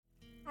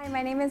Hi,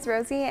 my name is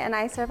Rosie and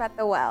I serve at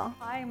The Well.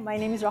 Hi, my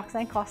name is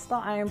Roxanne Costa.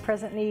 I am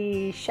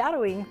presently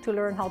shadowing to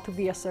learn how to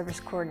be a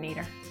service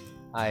coordinator.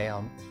 Hi,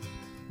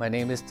 my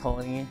name is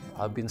Tony.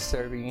 I've been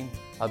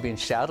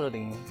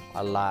shadowing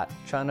a lot,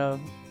 trying to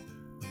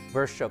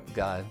worship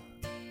God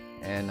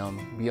and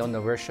be on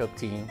the worship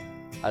team.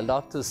 I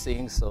love to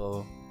sing,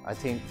 so I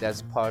think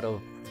that's part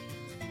of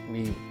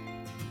me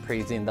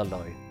praising the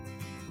Lord.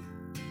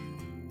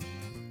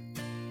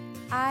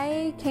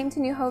 I came to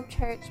New Hope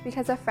Church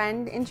because a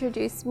friend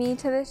introduced me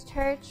to this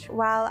church.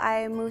 While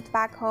I moved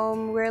back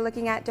home, we were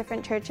looking at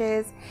different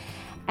churches,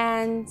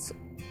 and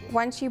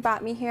once she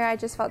brought me here, I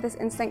just felt this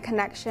instant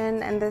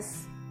connection and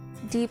this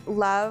deep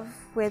love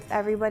with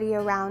everybody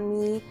around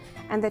me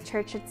and the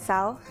church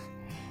itself,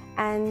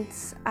 and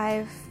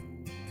I've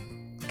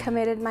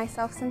committed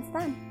myself since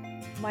then.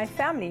 My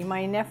family,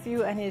 my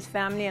nephew and his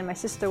family and my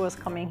sister was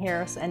coming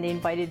here, and they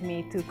invited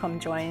me to come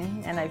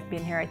join, and I've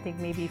been here I think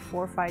maybe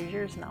 4 or 5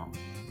 years now.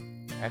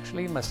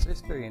 Actually, my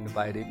sister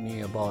invited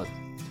me about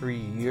 3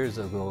 years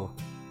ago,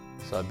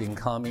 so I've been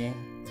coming,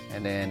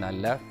 and then I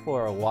left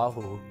for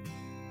Oahu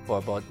for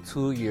about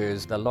 2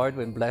 years. The Lord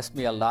will bless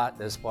me a lot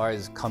as far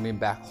as coming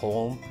back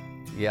home.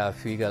 Yeah, I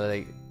figure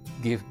like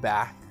give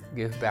back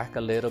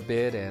a little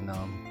bit, and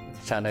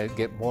trying to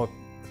get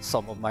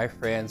some of my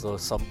friends or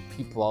some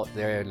people out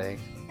there like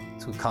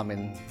to come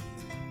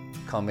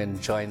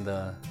and join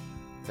the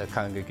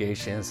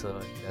congregation.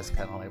 So that's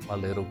kind of like my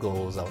little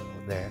goals out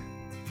there.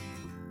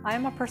 I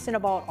am a person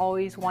about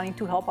always wanting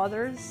to help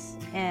others,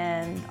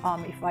 and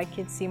if I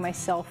can see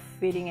myself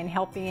fitting and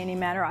helping in any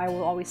manner, I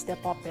will always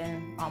step up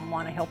and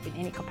want to help in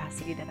any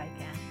capacity that I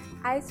can.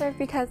 I serve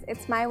because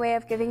it's my way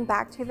of giving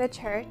back to the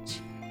church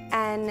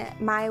and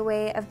my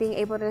way of being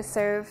able to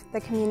serve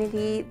the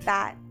community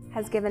that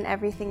has given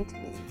everything to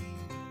me.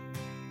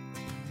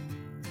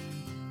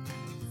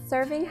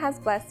 Serving has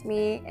blessed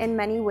me in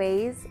many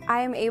ways.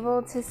 I am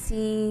able to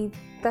see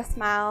the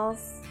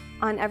smiles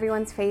on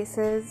everyone's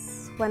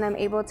faces when I'm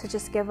able to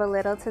just give a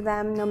little to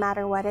them, no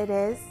matter what it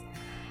is.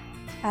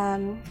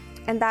 And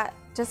that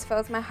just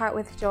fills my heart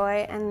with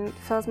joy and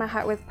fills my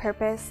heart with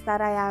purpose that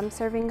I am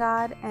serving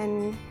God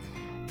and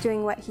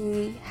doing what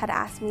He had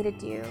asked me to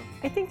do.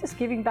 I think just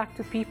giving back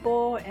to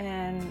people,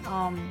 and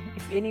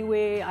if any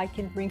way I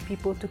can bring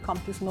people to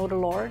come to know the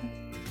Lord,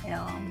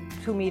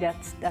 to me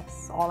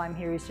that's all I'm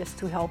here, is just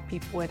to help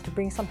people and to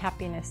bring some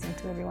happiness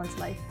into everyone's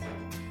life.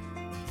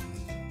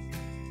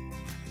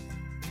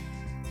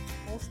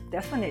 Most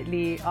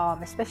definitely,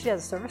 especially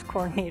as a service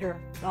coordinator,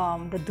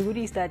 the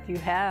duties that you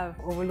have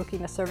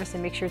overlooking the service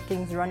and make sure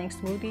things are running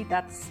smoothly,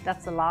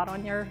 that's a lot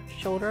on your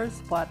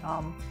shoulders, but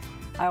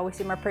I always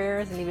say my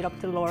prayers and leave it up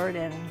to the Lord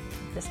and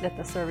just let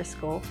the service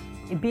go.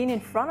 Being in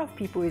front of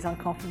people is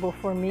uncomfortable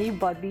for me,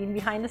 but being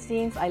behind the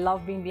scenes, I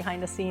love being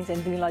behind the scenes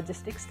and doing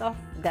logistics stuff.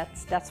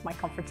 That's my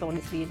comfort zone,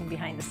 is being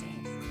behind the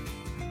scenes.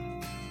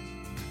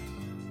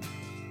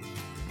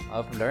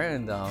 I've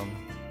learned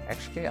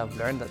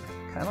that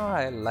kind of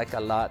I like a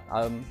lot.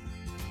 I'm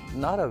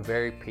not a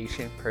very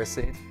patient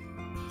person.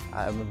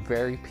 I'm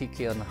very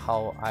picky on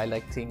how I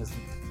like things,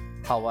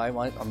 how I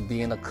want. I'm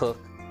being a cook.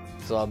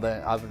 So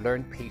I've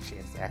learned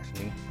patience,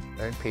 actually.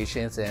 Learned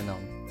patience, and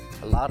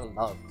a lot of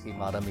love came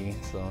out of me.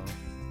 So,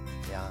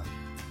 yeah.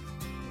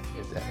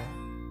 Is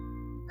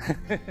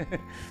that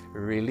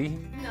really?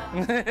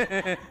 No.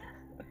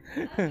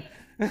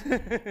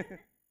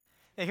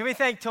 Hey, can we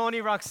thank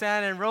Tony,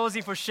 Roxanne, and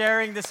Rosie for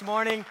sharing this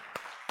morning?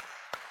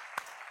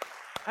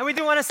 And we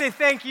do want to say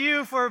thank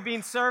you for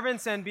being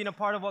servants and being a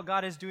part of what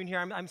God is doing here.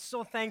 I'm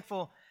so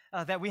thankful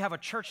that we have a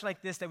church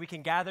like this, that we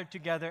can gather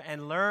together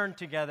and learn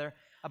together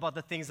about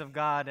the things of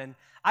God. And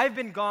I've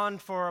been gone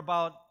for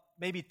about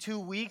maybe 2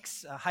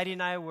 weeks. Heidi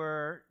and I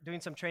were doing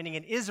some training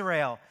in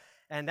Israel,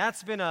 and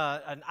that's been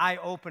an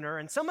eye-opener.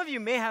 And some of you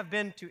may have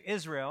been to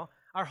Israel.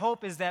 Our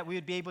hope is that we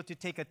would be able to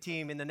take a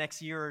team in the next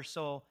year or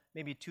so,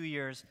 maybe 2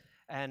 years,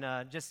 and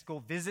just go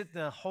visit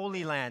the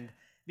Holy Land,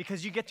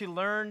 because you get to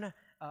learn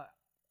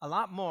a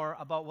lot more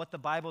about what the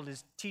Bible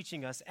is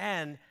teaching us.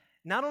 And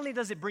not only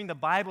does it bring the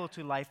Bible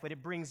to life, but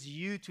it brings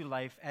you to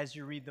life as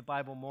you read the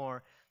Bible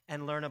more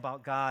and learn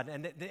about God.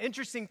 And the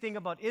interesting thing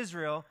about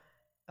Israel,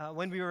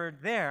 when we were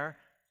there,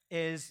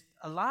 is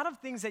a lot of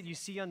things that you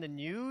see on the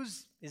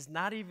news is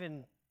not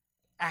even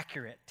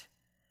accurate.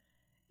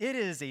 It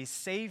is a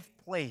safe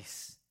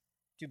place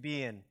to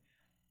be in.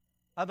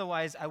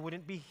 Otherwise, I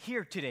wouldn't be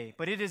here today.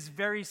 But it is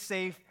very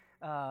safe,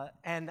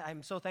 and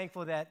I'm so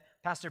thankful that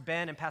Pastor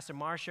Ben and Pastor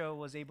Marcia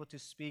was able to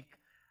speak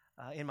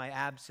in my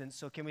absence.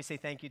 So can we say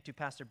thank you to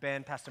Pastor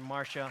Ben, Pastor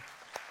Marcia,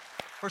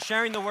 for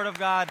sharing the Word of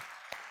God.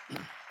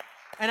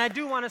 And I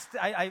do want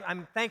to,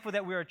 I'm thankful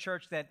that we're a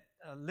church that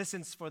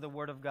listens for the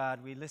Word of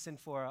God. We listen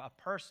for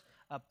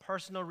a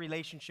personal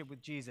relationship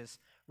with Jesus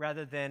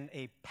rather than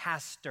a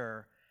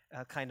pastor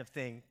kind of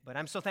thing. But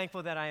I'm so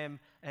thankful that I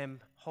am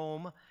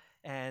home,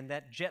 and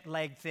that jet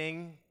lag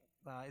thing,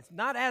 it's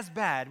not as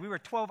bad. We were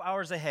 12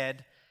 hours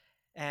ahead,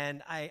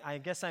 and I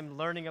guess I'm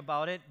learning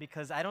about it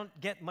because I don't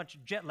get much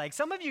jet lag.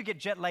 Some of you get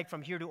jet lag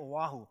from here to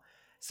Oahu.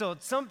 So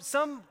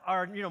some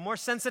are more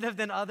sensitive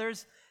than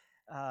others,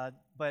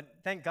 but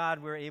thank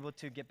God we're able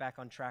to get back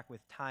on track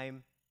with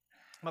time.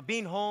 But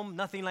being home,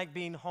 nothing like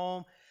being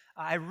home.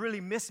 I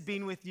really miss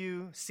being with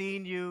you,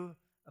 seeing you,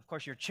 of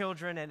course, your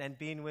children, and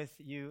being with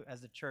you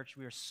as the church.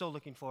 We are so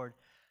looking forward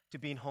to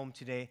being home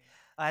today.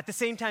 At the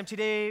same time,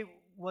 today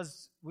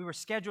we were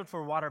scheduled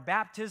for water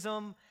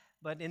baptism,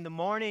 but in the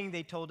morning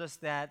they told us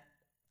that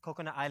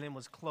Coconut Island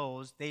was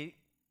closed. They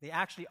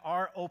actually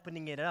are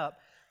opening it up,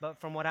 but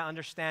from what I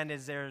understand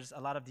is there's a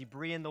lot of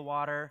debris in the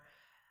water.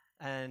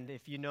 And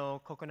if you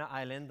know Coconut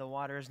Island, the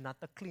water is not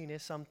the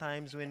cleanest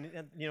sometimes when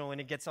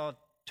it gets all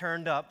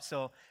turned up.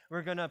 So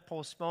we're going to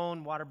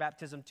postpone water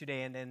baptism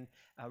today, and then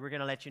we're going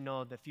to let you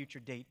know the future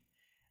date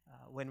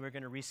when we're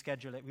going to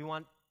reschedule it. We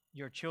want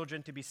your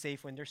children to be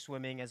safe when they're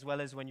swimming, as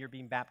well as when you're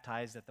being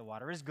baptized, that the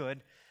water is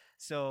good.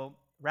 So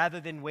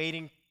rather than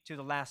waiting to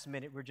the last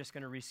minute, we're just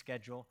going to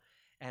reschedule.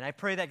 And I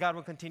pray that God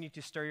will continue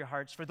to stir your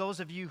hearts. For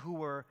those of you who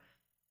were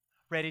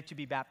ready to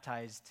be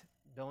baptized,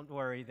 don't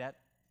worry, that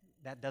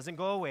doesn't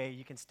go away.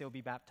 You can still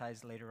be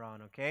baptized later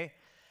on, okay?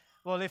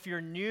 Well, if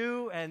you're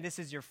new and this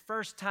is your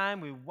first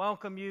time, we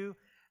welcome you.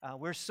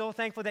 We're so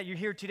thankful that you're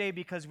here today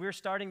because we're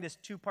starting this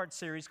 2-part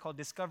series called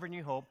Discover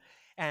New Hope.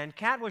 And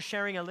Kat was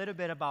sharing a little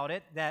bit about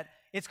it, that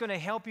it's going to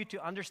help you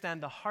to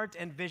understand the heart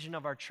and vision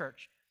of our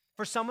church.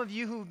 For some of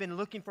you who've been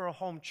looking for a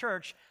home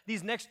church,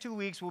 these next 2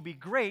 weeks will be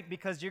great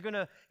because you're going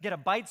to get a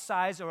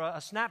bite-size or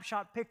a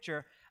snapshot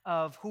picture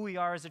of who we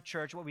are as a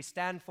church, what we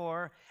stand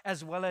for,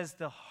 as well as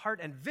the heart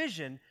and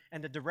vision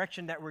and the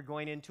direction that we're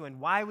going into and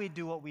why we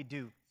do what we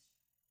do.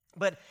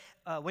 But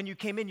when you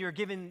came in, you were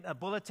given a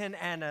bulletin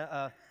and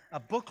a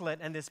booklet,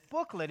 and this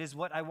booklet is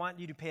what I want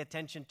you to pay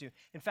attention to.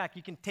 In fact,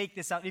 you can take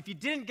this out. If you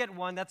didn't get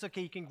one, that's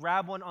okay. You can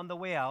grab one on the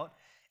way out,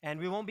 and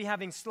we won't be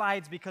having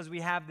slides because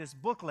we have this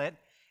booklet,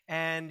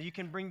 and you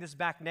can bring this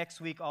back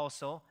next week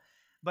also.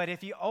 But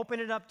if you open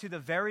it up to the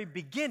very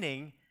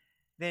beginning,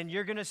 then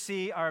you're going to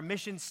see our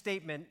mission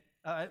statement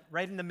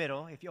right in the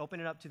middle. If you open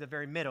it up to the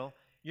very middle,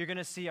 you're going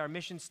to see our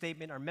mission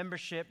statement, our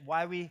membership,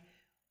 why we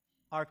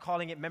are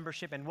calling it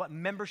membership, and what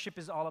membership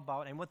is all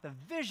about, and what the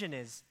vision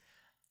is.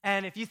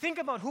 And if you think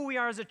about who we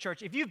are as a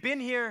church, if you've been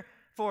here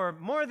for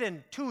more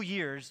than 2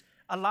 years,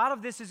 a lot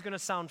of this is going to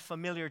sound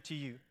familiar to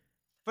you.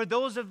 For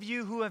those of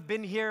you who have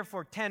been here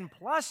for 10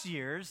 plus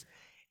years,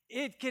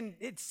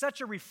 it's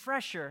such a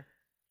refresher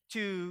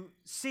to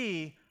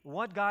see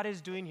what God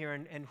is doing here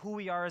and who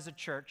we are as a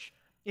church.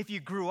 If you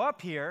grew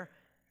up here,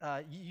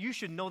 you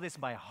should know this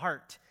by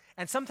heart.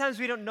 And sometimes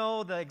we don't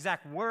know the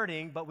exact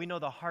wording, but we know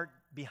the heart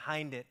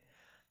behind it.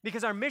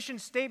 Because our mission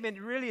statement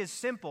really is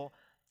simple,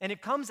 and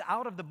it comes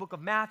out of the book of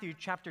Matthew,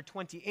 chapter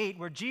 28,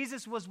 where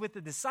Jesus was with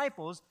the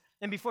disciples,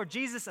 and before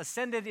Jesus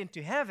ascended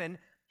into heaven,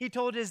 he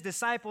told his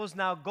disciples,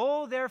 "Now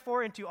go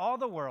therefore into all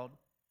the world,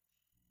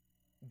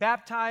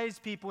 baptize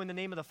people in the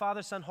name of the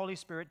Father, Son, Holy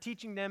Spirit,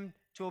 teaching them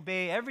to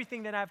obey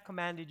everything that I've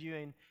commanded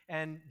you,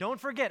 and don't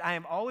forget, I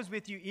am always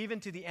with you even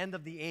to the end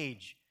of the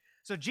age."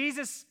 So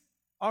Jesus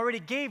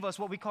already gave us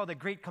what we call the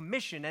Great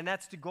Commission, and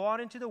that's to go out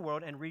into the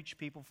world and reach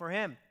people for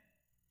him.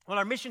 Well,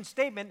 our mission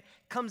statement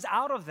comes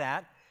out of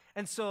that,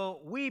 and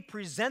so we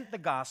present the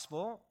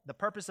gospel. The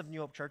purpose of New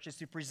Hope Church is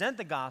to present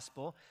the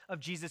gospel of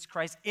Jesus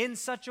Christ in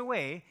such a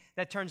way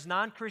that turns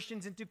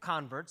non-Christians into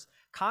converts,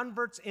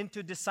 converts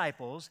into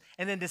disciples,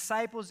 and then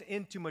disciples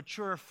into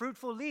mature,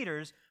 fruitful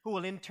leaders who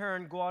will in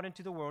turn go out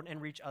into the world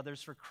and reach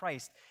others for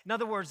Christ. In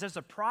other words, there's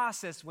a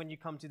process when you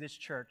come to this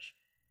church,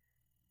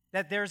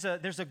 that there's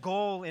a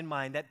goal in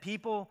mind, that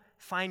people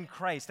find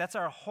Christ. That's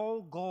our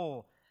whole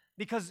goal.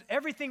 Because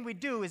everything we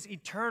do is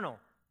eternal.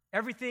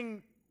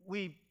 Everything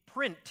we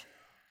print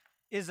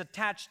is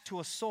attached to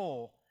a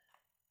soul.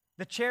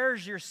 The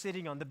chairs you're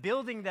sitting on, the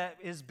building that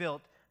is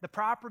built, the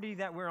property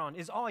that we're on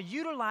is all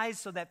utilized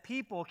so that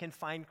people can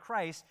find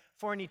Christ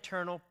for an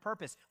eternal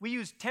purpose. We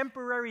use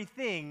temporary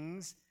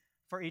things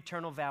for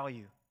eternal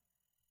value.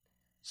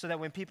 So that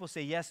when people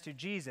say yes to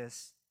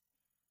Jesus,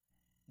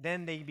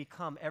 then they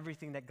become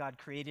everything that God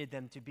created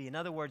them to be. In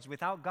other words,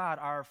 without God,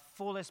 our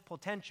fullest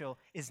potential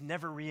is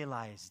never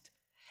realized.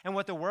 And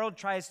what the world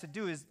tries to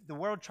do is the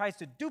world tries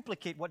to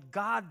duplicate what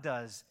God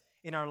does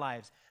in our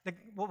lives.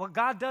 What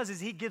God does is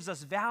he gives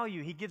us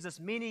value, he gives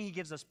us meaning, he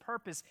gives us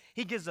purpose,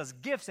 he gives us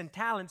gifts and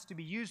talents to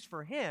be used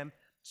for him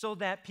so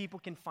that people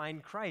can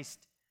find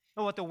Christ.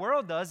 But what the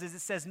world does is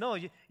it says, no,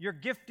 your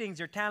giftings,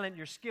 your talent,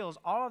 your skills,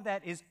 all of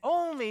that is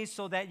only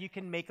so that you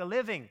can make a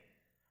living.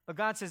 But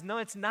God says, no,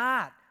 it's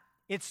not.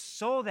 It's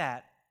so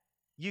that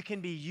you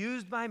can be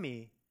used by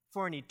me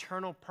for an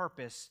eternal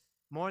purpose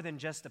more than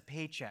just a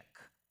paycheck.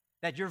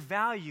 That your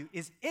value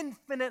is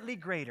infinitely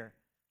greater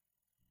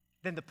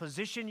than the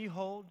position you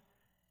hold,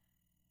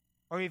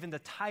 or even the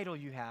title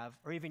you have,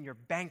 or even your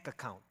bank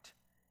account.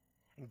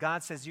 And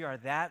God says you are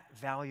that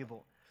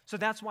valuable. So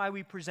that's why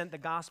we present the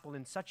gospel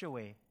in such a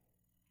way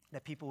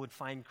that people would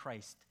find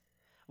Christ.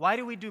 Why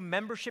do we do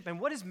membership? And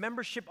what is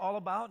membership all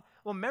about?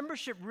 Well,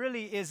 membership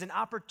really is an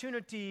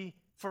opportunity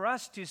for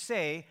us to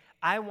say,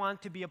 I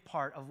want to be a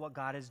part of what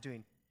God is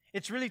doing.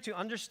 It's really to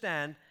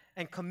understand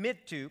and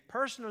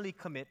personally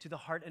commit to the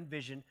heart and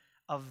vision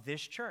of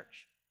this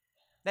church.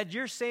 That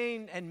you're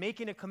saying and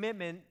making a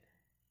commitment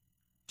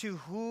to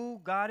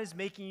who God is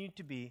making you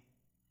to be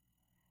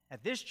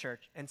at this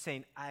church and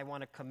saying, I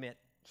want to commit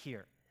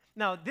here.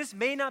 Now, this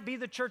may not be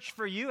the church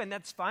for you, and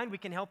that's fine. We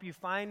can help you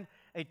find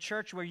a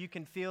church where you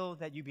can feel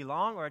that you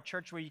belong, or a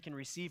church where you can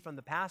receive from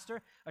the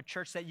pastor, a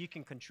church that you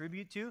can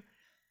contribute to.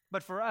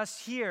 But for us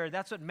here,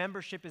 that's what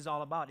membership is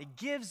all about. It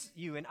gives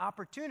you an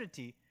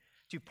opportunity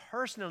to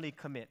personally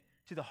commit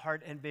to the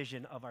heart and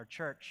vision of our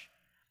church.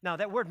 Now,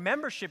 that word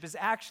membership is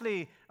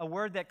actually a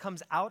word that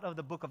comes out of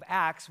the book of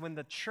Acts when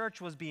the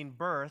church was being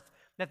birthed,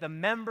 that the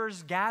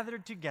members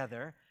gathered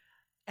together,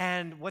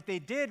 and what they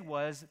did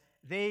was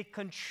they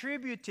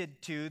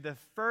contributed to the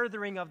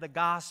furthering of the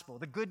gospel,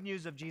 the good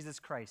news of Jesus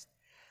Christ.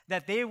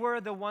 That they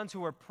were the ones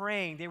who were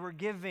praying, they were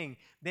giving,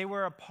 they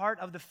were a part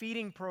of the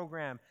feeding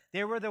program.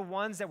 They were the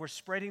ones that were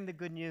spreading the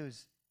good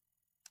news.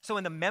 So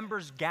when the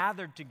members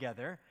gathered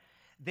together,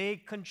 they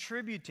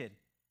contributed.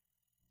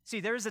 See,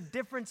 there's a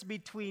difference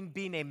between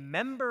being a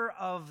member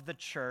of the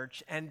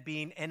church and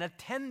being an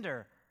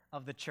attender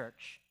of the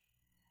church.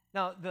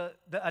 Now, the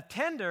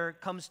attender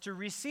comes to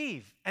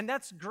receive, and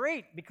that's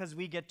great because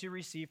we get to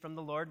receive from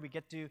the Lord. We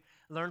get to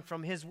learn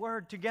from His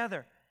Word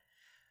together.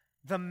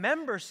 The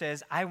member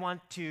says, I want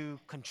to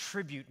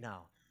contribute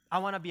now. I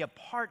want to be a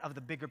part of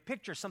the bigger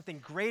picture, something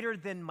greater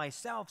than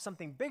myself,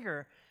 something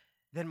bigger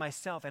than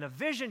myself, and a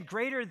vision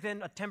greater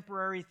than a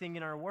temporary thing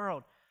in our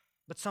world,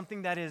 but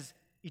something that is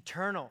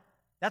eternal.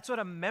 That's what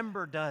a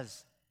member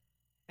does.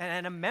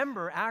 And a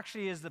member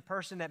actually is the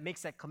person that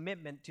makes that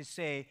commitment to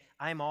say,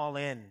 I'm all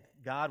in.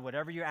 God,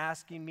 whatever you're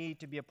asking me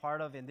to be a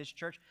part of in this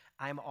church,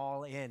 I'm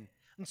all in.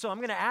 And so I'm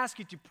going to ask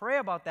you to pray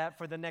about that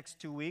for the next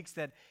 2 weeks,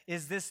 that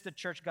is this the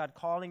church God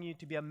calling you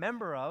to be a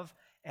member of?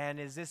 And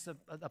is this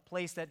a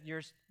place that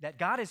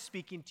God is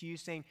speaking to you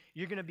saying,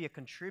 you're going to be a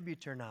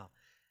contributor now?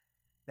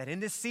 That in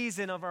this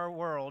season of our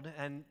world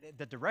and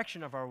the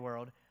direction of our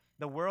world,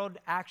 the world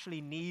actually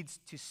needs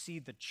to see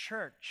the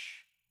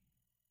church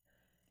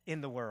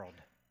in the world.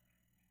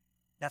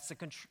 That's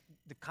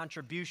the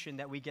contribution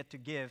that we get to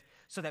give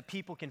so that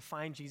people can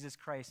find Jesus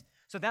Christ.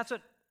 So that's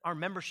what our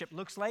membership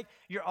looks like.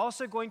 You're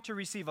also going to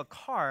receive a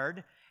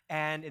card,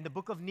 and in the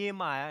book of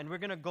Nehemiah, and we're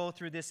going to go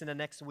through this in the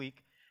next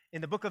week.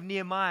 In the book of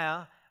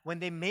Nehemiah, when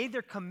they made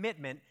their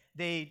commitment,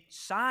 they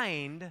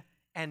signed,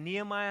 and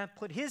Nehemiah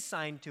put his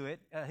sign to it,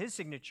 his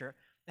signature,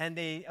 and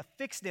they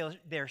affixed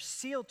their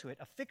seal to it,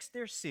 affixed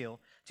their seal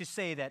to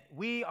say that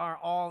we are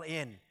all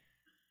in.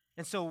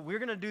 And so we're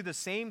going to do the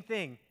same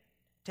thing.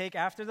 Take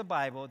after the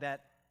Bible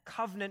that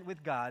covenant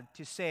with God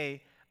to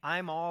say,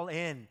 I'm all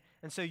in.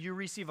 And so you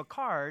receive a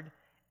card,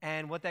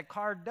 and what that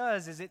card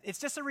does is it's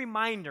just a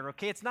reminder,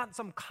 okay? It's not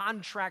some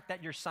contract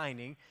that you're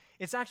signing.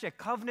 It's actually a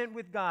covenant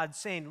with God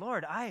saying,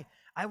 Lord, I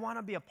want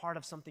to be a part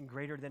of something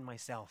greater than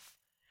myself.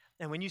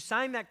 And when you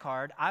sign that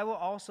card, I will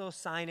also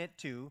sign it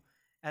too,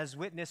 as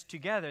witness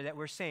together that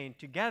we're saying,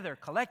 together,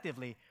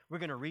 collectively, we're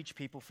going to reach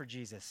people for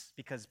Jesus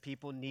because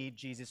people need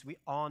Jesus. We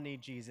all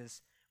need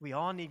Jesus. We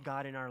all need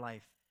God in our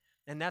life.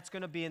 And that's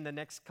going to be in the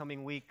next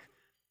coming week.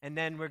 And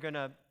then we're going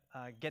to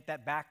get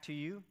that back to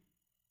you.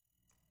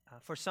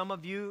 For some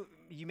of you,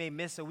 you may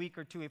miss a week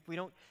or two. If we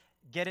don't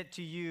get it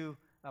to you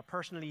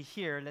personally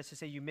here, let's just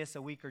say you miss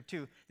a week or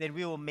two, then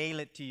we will mail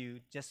it to you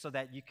just so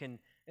that you can,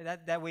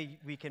 that way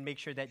we can make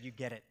sure that you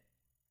get it.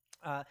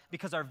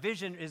 Because our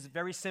vision is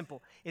very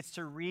simple. It's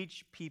to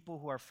reach people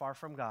who are far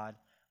from God,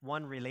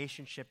 one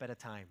relationship at a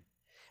time.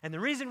 And the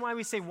reason why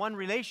we say one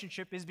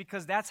relationship is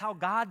because that's how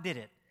God did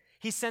it.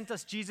 He sent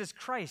us Jesus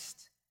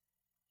Christ.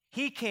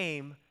 He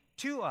came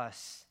to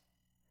us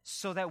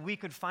so that we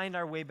could find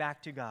our way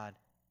back to God.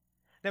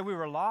 That we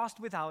were lost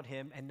without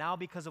Him, and now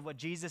because of what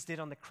Jesus did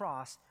on the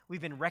cross,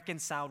 we've been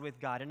reconciled with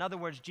God. In other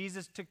words,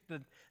 Jesus took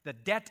the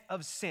debt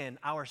of sin,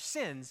 our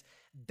sins,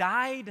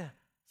 died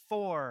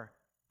for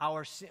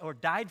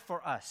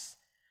us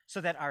so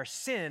that our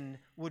sin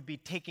would be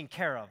taken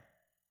care of.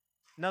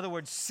 In other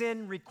words,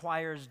 sin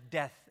requires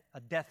death, a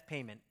death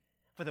payment.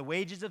 For the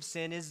wages of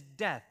sin is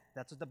death.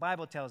 That's what the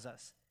Bible tells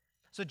us.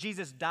 So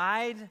Jesus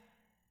died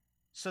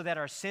so that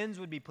our sins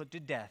would be put to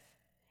death.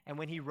 And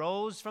when He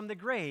rose from the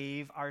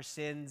grave, our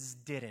sins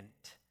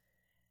didn't.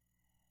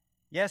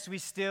 Yes, we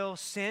still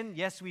sin.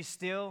 Yes, we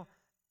still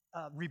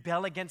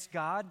rebel against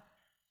God.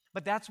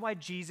 But that's why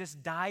Jesus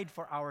died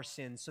for our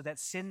sins, so that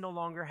sin no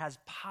longer has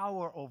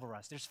power over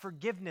us. There's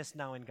forgiveness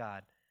now in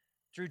God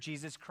through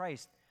Jesus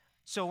Christ.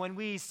 So when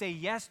we say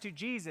yes to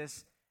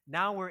Jesus,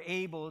 now we're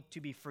able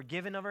to be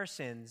forgiven of our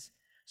sins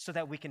so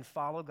that we can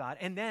follow God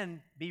and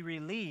then be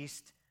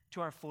released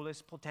to our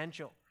fullest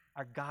potential,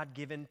 our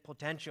God-given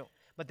potential.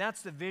 But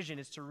that's the vision,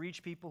 is to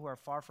reach people who are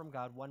far from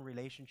God, one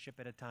relationship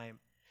at a time.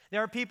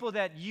 There are people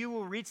that you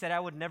will reach that I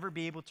would never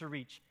be able to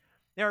reach.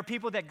 There are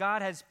people that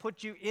God has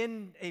put you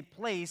in a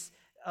place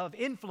of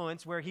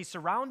influence where He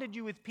surrounded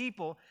you with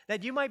people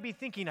that you might be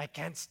thinking, I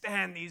can't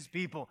stand these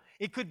people.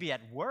 It could be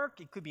at work,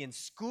 it could be in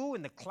school,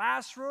 in the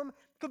classroom,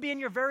 Could be in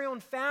your very own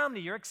family,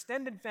 your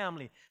extended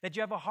family, that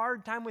you have a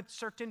hard time with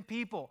certain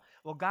people.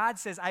 Well, God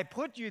says, I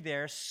put you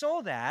there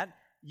so that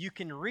you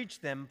can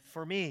reach them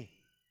for me.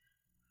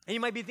 And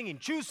you might be thinking,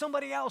 choose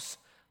somebody else.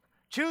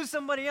 Choose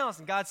somebody else.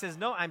 And God says,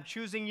 no, I'm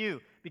choosing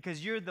you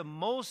because you're the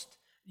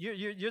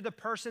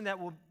person that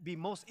will be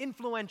most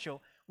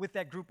influential with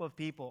that group of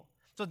people.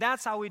 So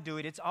that's how we do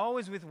it. It's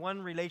always with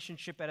one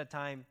relationship at a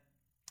time.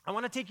 I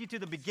want to take you to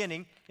the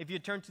beginning, if you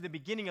turn to the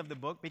beginning of the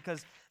book,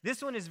 because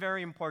this one is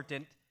very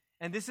important,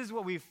 and this is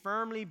what we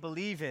firmly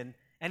believe in,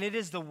 and it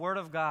is the Word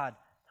of God.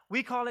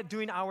 We call it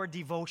doing our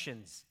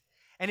devotions.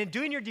 And in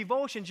doing your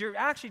devotions, you're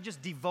actually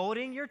just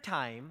devoting your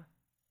time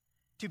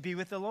to be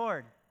with the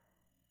Lord.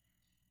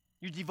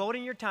 You're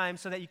devoting your time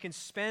so that you can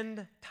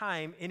spend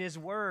time in His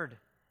Word.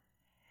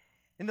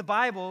 In the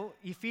Bible,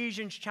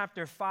 Ephesians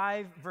chapter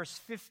 5, verse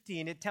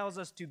 15, it tells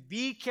us to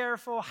be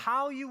careful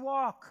how you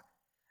walk,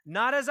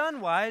 not as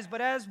unwise, but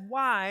as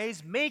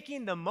wise,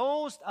 making the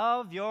most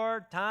of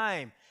your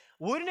time.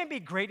 Wouldn't it be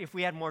great if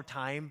we had more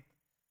time?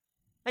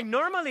 Like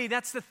normally,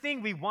 that's the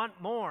thing we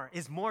want more,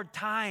 is more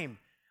time.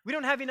 We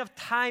don't have enough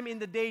time in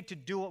the day to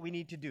do what we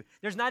need to do.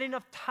 There's not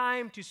enough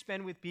time to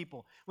spend with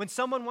people. When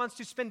someone wants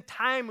to spend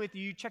time with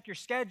you, you check your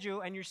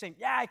schedule and you're saying,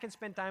 yeah, I can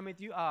spend time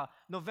with you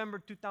November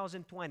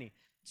 2020.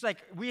 It's like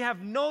we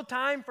have no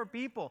time for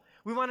people.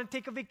 We want to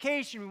take a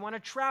vacation, we want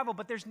to travel,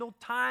 but there's no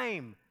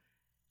time.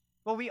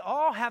 Well, we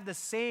all have the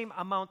same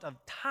amount of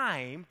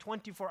time,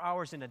 24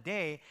 hours in a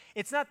day.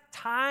 It's not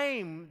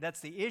time that's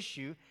the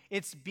issue.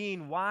 It's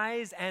being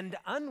wise and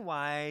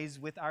unwise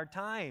with our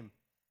time.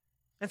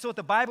 And so what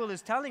the Bible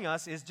is telling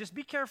us is just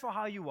be careful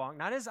how you walk,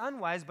 not as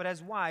unwise, but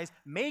as wise,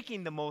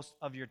 making the most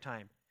of your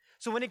time.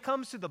 So when it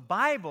comes to the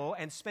Bible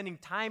and spending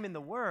time in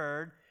the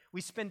Word,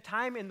 we spend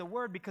time in the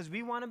Word because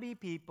we want to be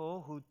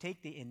people who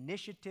take the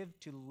initiative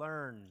to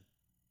learn.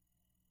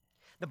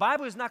 The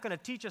Bible is not going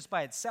to teach us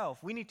by itself.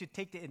 We need to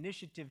take the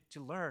initiative to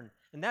learn.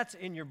 And that's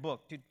in your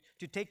book,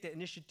 to take the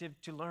initiative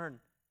to learn.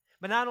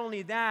 But not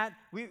only that,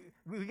 we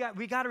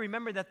got to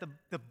remember that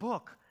the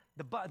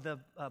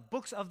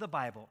books of the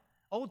Bible,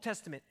 Old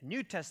Testament,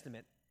 New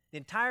Testament, the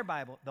entire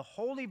Bible, the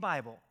Holy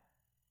Bible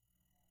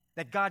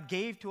that God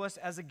gave to us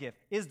as a gift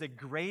is the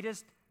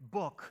greatest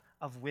book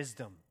of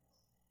wisdom.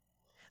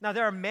 Now,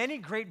 there are many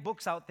great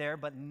books out there,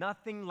 but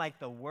nothing like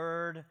the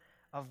Word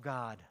of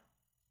God.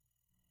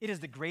 It is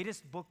the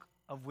greatest book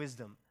of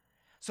wisdom.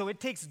 So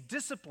it takes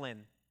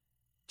discipline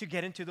to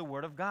get into the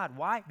Word of God.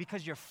 Why?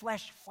 Because your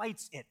flesh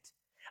fights it.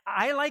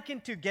 I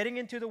liken to getting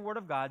into the Word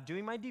of God,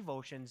 doing my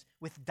devotions,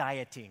 with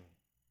dieting.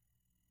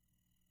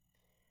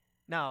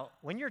 Now,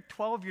 when you're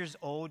 12 years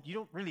old, you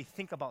don't really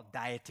think about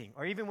dieting,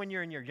 or even when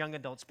you're in your young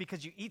adults,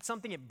 because you eat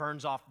something, it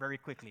burns off very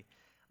quickly.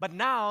 But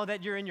now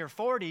that you're in your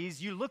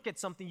 40s, you look at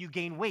something, you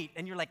gain weight,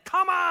 and you're like,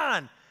 come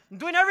on, I'm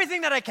doing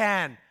everything that I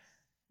can.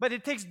 But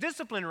it takes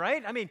discipline,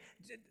 right? I mean,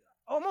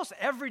 almost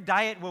every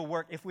diet will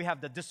work if we have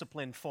the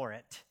discipline for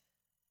it.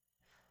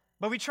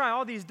 But we try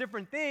all these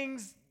different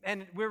things,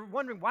 and we're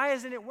wondering, why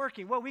isn't it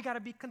working? Well, we got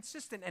to be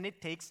consistent, and it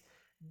takes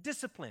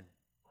discipline.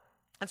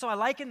 And so I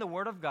liken the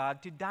Word of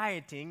God to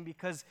dieting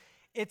because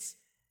it's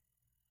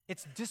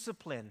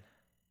discipline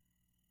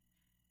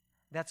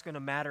that's going to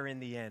matter in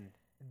the end.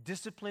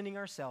 Disciplining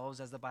ourselves,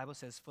 as the Bible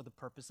says, for the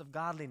purpose of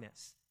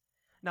godliness.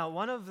 Now,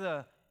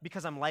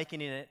 because I'm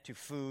likening it to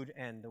food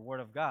and the Word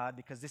of God,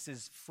 because this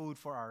is food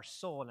for our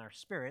soul and our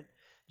spirit,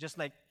 just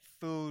like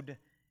food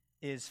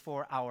is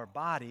for our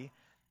body,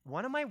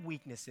 one of my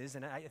weaknesses,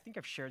 and I think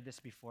I've shared this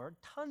before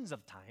tons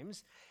of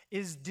times,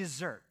 is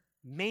dessert,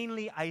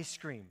 mainly ice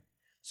cream.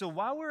 So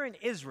while we're in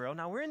Israel,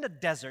 now we're in the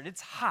desert,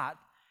 it's hot,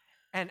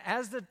 and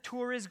as the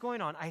tour is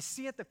going on, I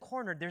see at the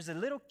corner there's a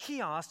little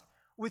kiosk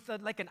with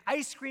like an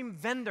ice cream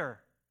vendor,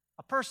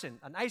 a person,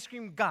 an ice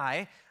cream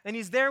guy, and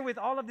he's there with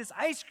all of this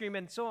ice cream,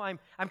 and so I'm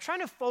trying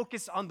to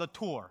focus on the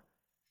tour.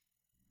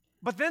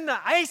 But then the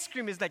ice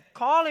cream is like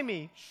calling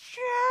me,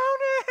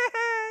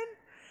 Sheldon,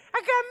 I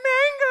got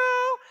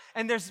mango!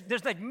 And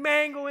there's like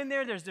mango in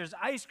there, there's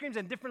ice creams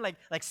and different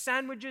like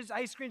sandwiches,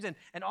 ice creams,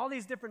 and all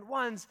these different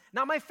ones.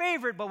 Not my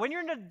favorite, but when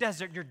you're in the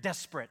desert, you're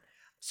desperate.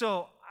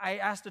 So I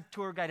asked the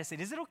tour guide, I said,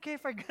 is it okay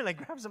if I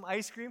grab some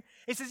ice cream?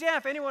 He says, yeah,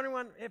 if anyone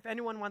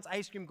wants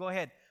ice cream, go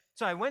ahead.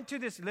 So I went to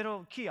this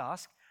little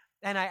kiosk,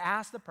 and I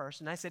asked the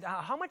person, I said,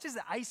 how much is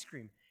the ice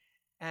cream?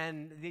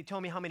 And they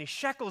told me how many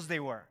shekels they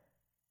were.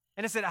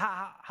 And I said,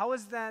 how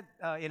is that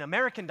in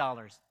American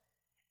dollars?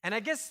 And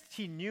I guess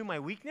he knew my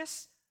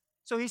weakness,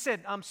 so he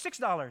said,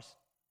 $6.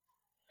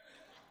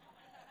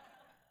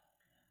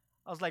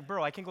 I was like,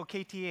 bro, I can go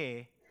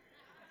KTA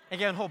and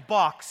get a whole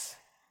box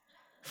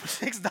for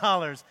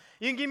 $6.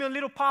 You can give me a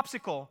little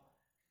popsicle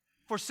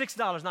for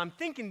 $6. Now, I'm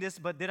thinking this,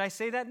 but did I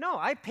say that? No,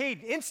 I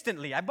paid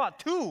instantly. I bought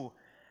 2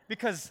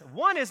 because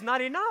 1 is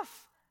not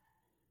enough.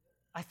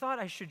 I thought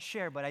I should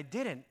share, but I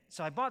didn't.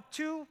 So I bought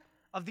 2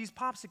 of these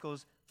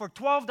popsicles for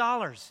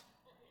 $12.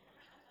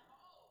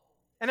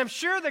 And I'm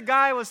sure the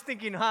guy was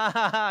thinking,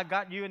 ha,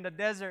 got you in the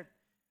desert,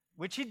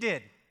 which he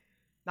did.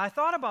 Now, I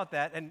thought about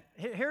that, and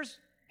here's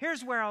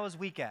where I was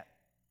weak at.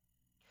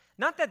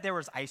 Not that there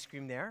was ice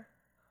cream there.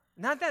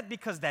 Not that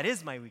because that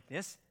is my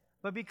weakness,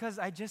 but because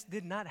I just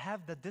did not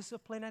have the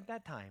discipline at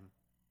that time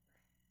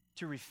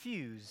to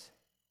refuse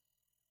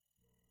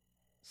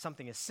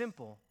something as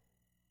simple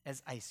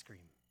as ice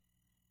cream.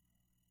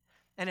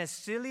 And as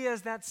silly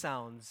as that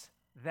sounds,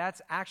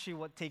 that's actually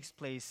what takes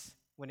place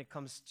when it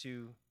comes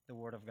to the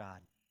Word of God.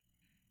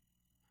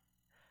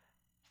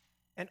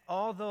 And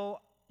although,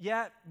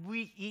 yeah,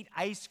 we eat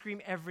ice cream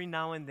every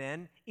now and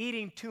then,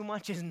 eating too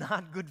much is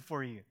not good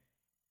for you.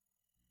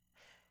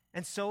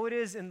 And so it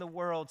is in the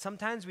world.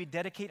 Sometimes we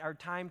dedicate our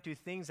time to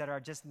things that are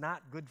just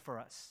not good for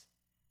us.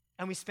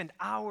 And we spend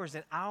hours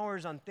and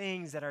hours on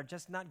things that are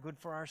just not good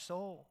for our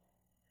soul,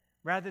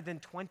 rather than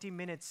 20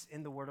 minutes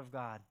in the Word of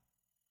God.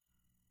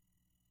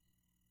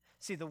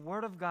 See, the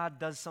Word of God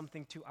does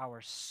something to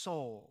our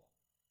soul,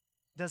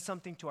 does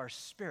something to our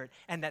spirit,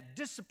 and that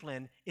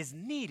discipline is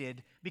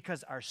needed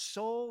because our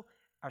soul,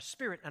 our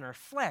spirit, and our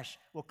flesh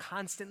will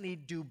constantly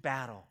do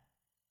battle.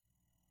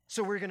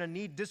 So we're going to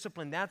need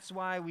discipline. That's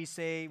why we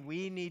say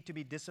we need to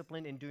be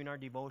disciplined in doing our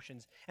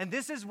devotions. And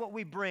this is what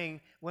we bring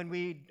when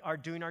we are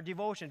doing our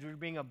devotions. We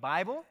bring a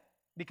Bible,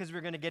 because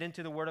we're going to get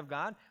into the Word of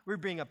God. We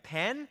bring a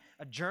pen,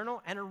 a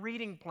journal, and a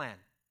reading plan.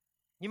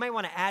 You might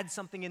want to add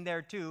something in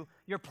there too,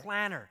 your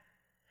planner.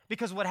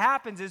 Because what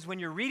happens is when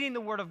you're reading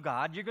the Word of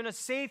God, you're going to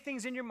say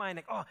things in your mind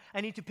like, oh, I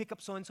need to pick up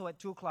so-and-so at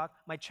 2 o'clock.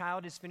 My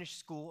child is finished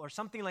school, or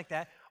something like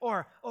that.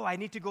 Or, oh, I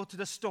need to go to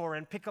the store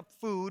and pick up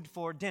food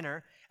for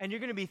dinner. And you're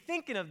going to be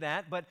thinking of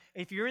that. But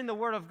if you're in the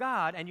Word of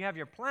God and you have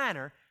your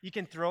planner, you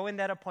can throw in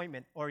that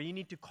appointment. Or you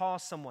need to call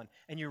someone.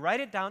 And you write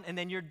it down, and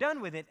then you're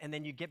done with it. And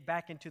then you get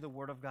back into the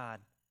Word of God.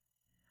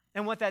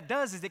 And what that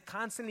does is it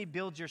constantly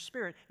builds your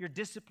spirit. You're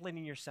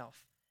disciplining yourself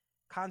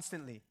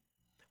constantly.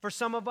 For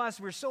some of us,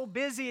 we're so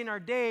busy in our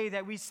day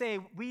that we say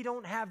we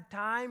don't have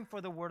time for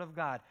the Word of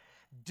God.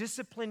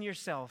 Discipline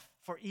yourself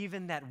for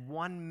even that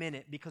 1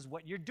 minute, because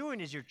what you're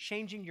doing is you're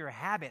changing your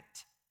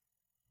habit.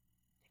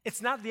 It's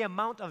not the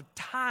amount of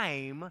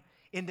time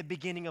in the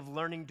beginning of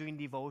learning doing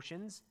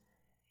devotions.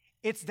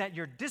 It's that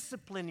you're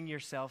disciplining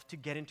yourself to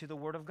get into the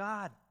Word of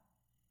God.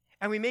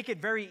 And we make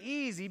it very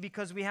easy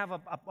because we have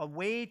a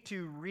way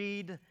to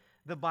read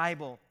the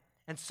Bible.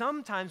 And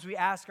sometimes we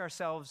ask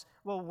ourselves,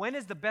 well, when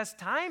is the best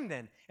time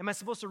then? Am I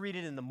supposed to read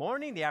it in the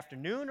morning, the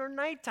afternoon, or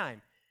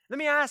nighttime? Let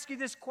me ask you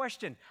this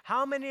question.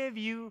 How many of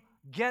you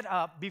get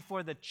up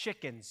before the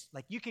chickens?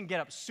 Like you can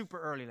get up super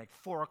early, like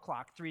 4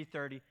 o'clock,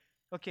 3:30.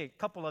 Okay, a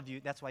couple of you,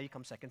 that's why you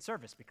come second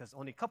service, because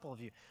only a couple of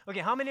you.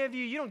 Okay, how many of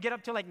you, you don't get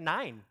up till like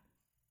 9?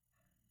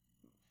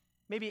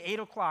 Maybe 8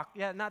 o'clock.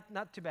 Yeah,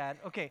 not too bad.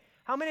 Okay,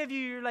 how many of you,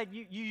 you're like,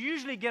 you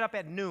usually get up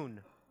at noon?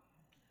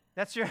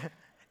 That's your,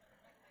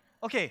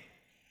 okay.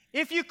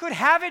 If you could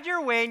have it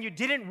your way and you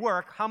didn't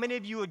work, how many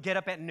of you would get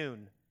up at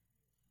noon?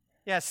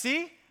 Yeah,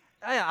 see?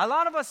 Yeah, a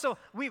lot of us, so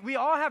we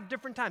all have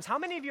different times. How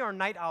many of you are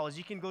night owls?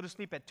 You can go to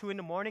sleep at 2 in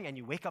the morning and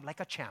you wake up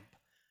like a champ.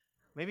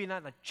 Maybe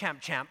not a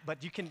champ,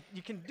 but you can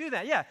do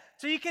that, yeah.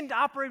 So you can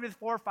operate with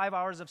 4 or 5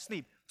 hours of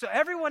sleep. So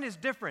everyone is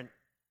different.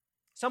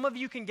 Some of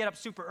you can get up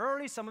super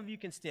early. Some of you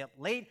can stay up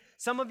late.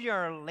 Some of you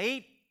are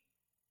late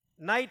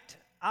night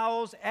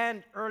owls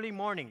and early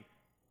morning.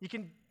 You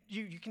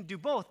can do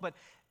both, but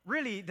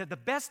really, the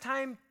best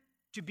time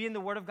to be in the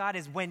Word of God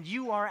is when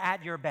you are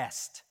at your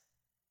best.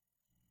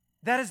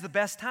 That is the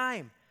best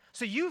time.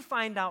 So you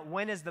find out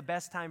when is the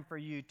best time for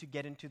you to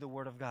get into the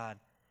Word of God.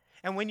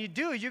 And when you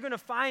do, you're going to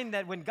find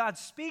that when God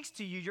speaks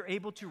to you, you're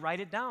able to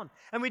write it down.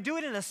 And we do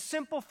it in a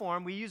simple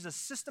form. We use a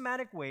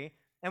systematic way,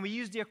 and we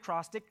use the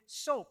acrostic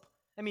SOAP.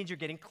 That means you're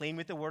getting clean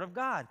with the Word of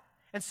God.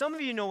 And some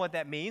of you know what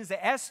that means.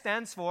 The S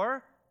stands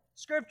for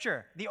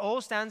Scripture. The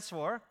O stands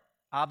for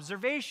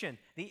observation.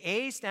 The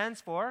A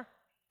stands for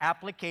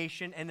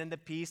application, and then the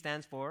P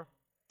stands for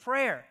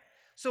prayer.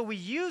 So we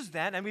use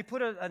that, and we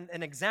put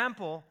an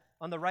example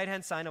on the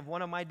right-hand side of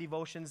one of my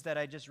devotions that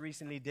I just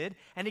recently did,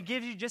 and it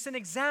gives you just an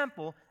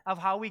example of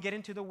how we get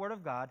into the Word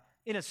of God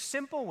in a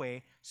simple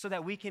way so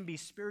that we can be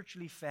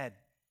spiritually fed.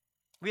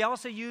 We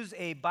also use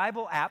a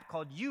Bible app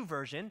called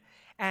YouVersion,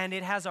 and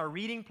it has our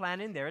reading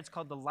plan in there. It's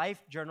called the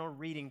Life Journal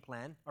Reading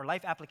Plan, or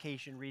Life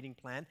Application Reading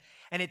Plan,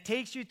 and it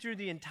takes you through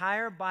the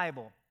entire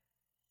Bible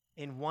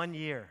in 1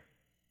 year.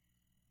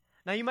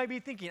 Now, you might be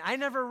thinking, I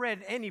never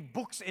read any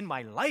books in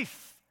my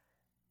life,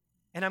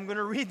 and I'm going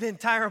to read the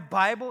entire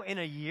Bible in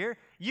a year.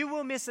 You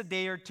will miss a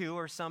day or two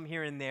or some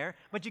here and there,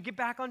 but you get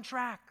back on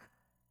track,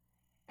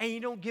 and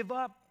you don't give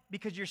up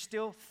because you're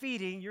still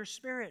feeding your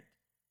spirit.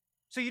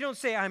 So you don't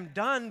say, I'm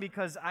done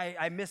because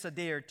I miss a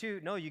day or two.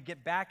 No, you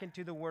get back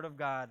into the Word of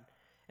God,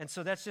 and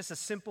so that's just a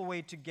simple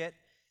way to get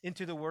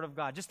into the Word of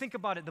God. Just think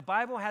about it. The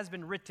Bible has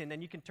been written,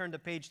 and you can turn the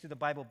page to the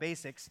Bible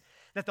Basics,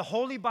 that the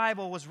Holy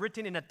Bible was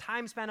written in a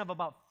time span of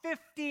about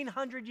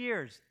 1,500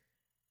 years.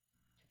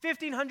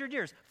 1,500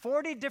 years.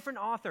 40 different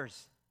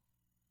authors.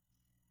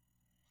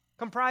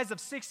 Comprised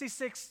of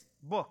 66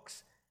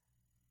 books.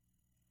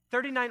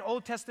 39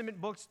 Old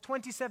Testament books,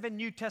 27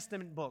 New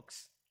Testament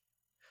books.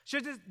 So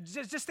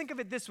just think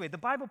of it this way. The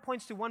Bible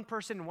points to one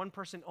person and one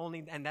person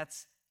only, and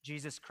that's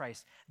Jesus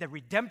Christ, the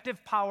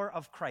redemptive power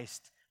of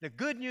Christ, the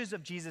good news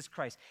of Jesus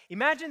Christ.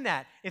 Imagine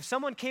that if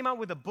someone came out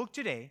with a book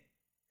today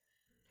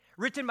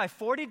written by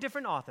 40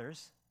 different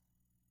authors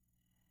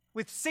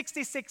with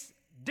 66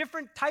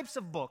 different types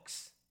of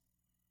books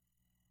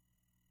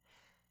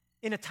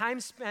in a time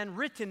span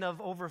written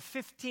of over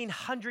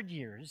 1,500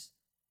 years,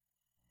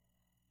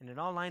 and it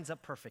all lines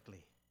up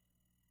perfectly.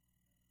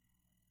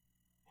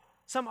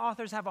 Some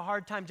authors have a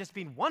hard time just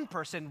being one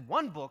person,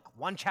 one book,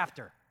 one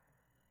chapter.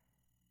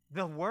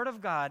 The Word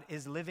of God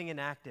is living and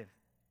active.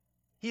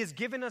 He has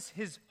given us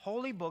His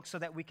holy book so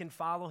that we can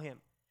follow Him.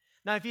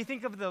 Now, if you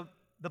think of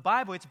the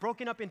Bible, it's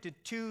broken up into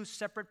two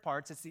separate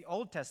parts. It's the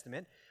Old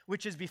Testament,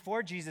 which is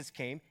before Jesus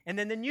came, and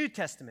then the New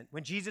Testament,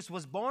 when Jesus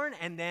was born,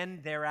 and then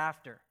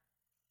thereafter.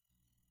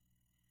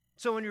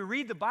 So when we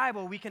read the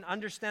Bible, we can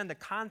understand the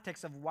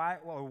context of why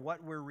or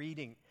what we're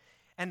reading.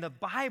 And the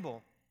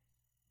Bible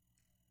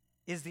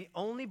is the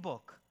only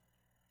book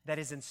that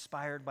is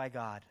inspired by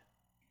God.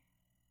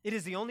 It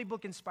is the only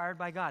book inspired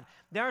by God.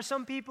 There are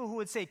some people who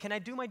would say, can I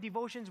do my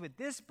devotions with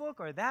this book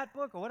or that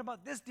book? Or what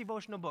about this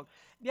devotional book?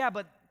 Yeah,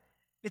 but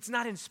it's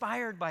not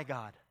inspired by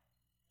God.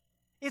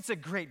 It's a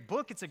great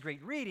book, it's a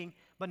great reading,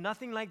 but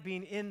nothing like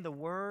being in the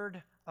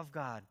Word of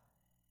God,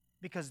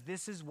 because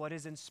this is what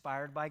is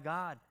inspired by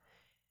God.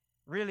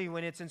 Really,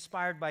 when it's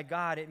inspired by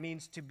God, it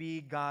means to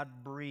be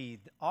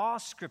God-breathed. All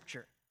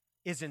Scripture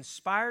is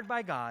inspired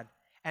by God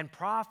and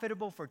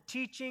profitable for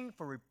teaching,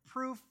 for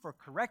reproof, for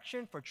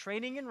correction, for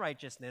training in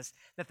righteousness,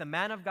 that the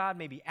man of God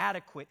may be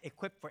adequate,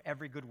 equipped for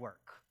every good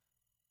work.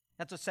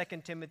 That's what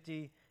 2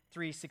 Timothy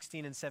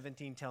 3:16 and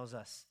 17 tells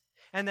us.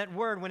 And that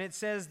word, when it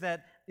says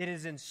that it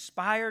is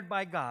inspired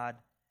by God,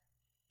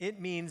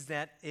 it means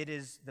that it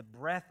is the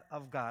breath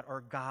of God,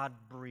 or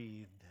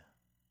God-breathed.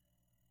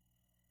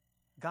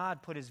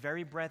 God put His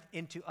very breath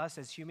into us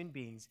as human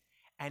beings,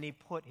 and He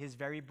put His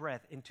very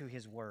breath into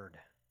His Word.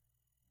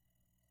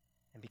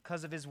 And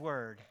because of His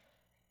Word,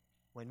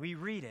 when we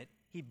read it,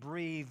 He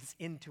breathes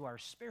into our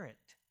spirit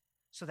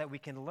so that we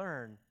can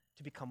learn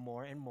to become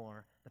more and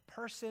more the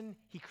person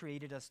He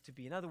created us to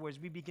be. In other words,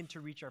 we begin to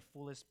reach our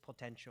fullest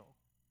potential.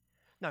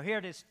 Now,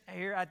 here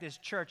at this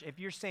church, if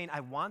you're saying,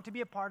 I want to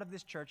be a part of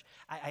this church,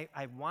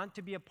 I want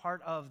to be a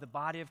part of the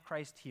body of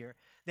Christ here,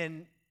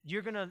 then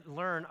you're going to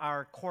learn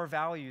our core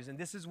values, and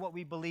this is what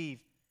we believe.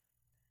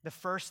 The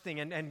first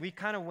thing, and we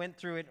kind of went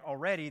through it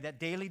already, that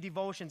daily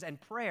devotions and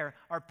prayer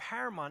are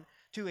paramount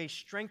to a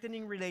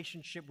strengthening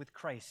relationship with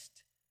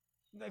Christ.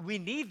 We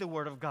need the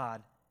Word of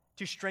God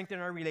to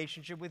strengthen our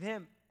relationship with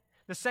Him.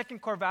 The second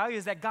core value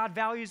is that God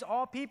values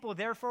all people,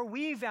 therefore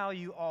we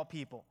value all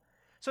people.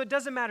 So it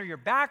doesn't matter your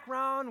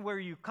background, where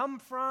you come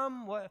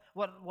from,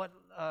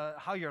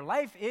 how your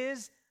life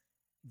is.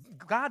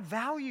 God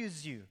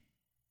values you.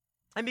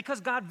 And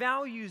because God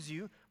values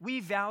you,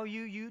 we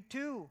value you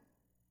too.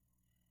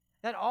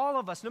 That all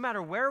of us, no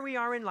matter where we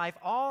are in life,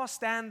 all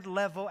stand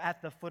level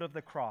at the foot of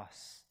the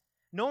cross.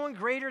 No one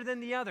greater than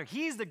the other.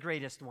 He's the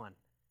greatest one.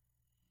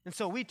 And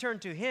so we turn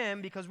to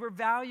Him because we're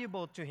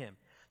valuable to Him.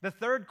 The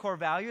third core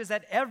value is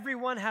that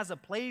everyone has a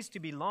place to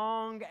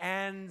belong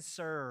and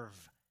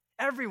serve.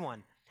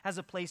 Everyone has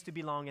a place to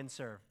belong and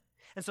serve.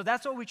 And so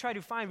that's what we try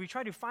to find. We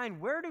try to find,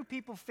 where do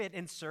people fit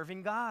in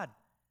serving God?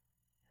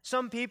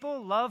 Some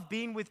people love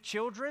being with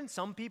children,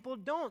 some people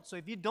don't. So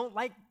if you don't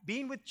like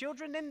being with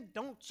children, then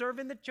don't serve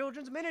in the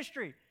children's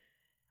ministry.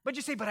 But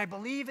you say, but I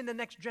believe in the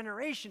next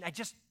generation. I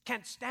just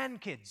can't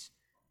stand kids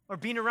or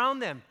being around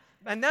them.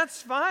 And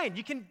that's fine.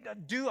 You can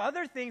do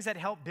other things that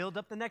help build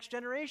up the next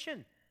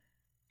generation.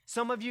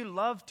 Some of you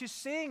love to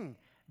sing,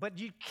 but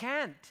you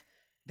can't.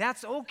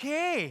 That's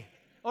okay.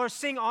 Or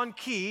sing on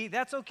key,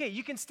 that's okay.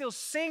 You can still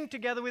sing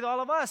together with all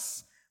of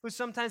us who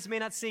sometimes may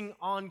not sing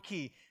on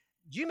key.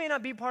 You may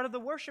not be part of the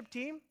worship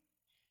team.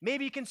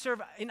 Maybe you can serve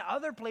in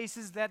other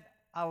places that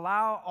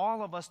allow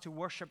all of us to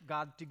worship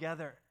God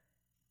together.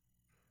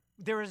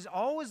 There is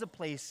always a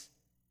place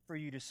for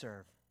you to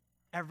serve,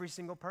 every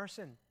single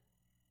person.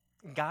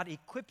 God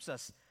equips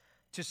us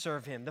to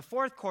serve Him. The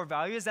fourth core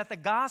value is that the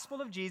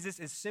gospel of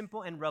Jesus is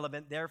simple and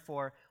relevant,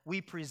 therefore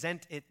we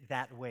present it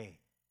that way.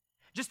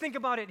 Just think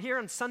about it here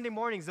on Sunday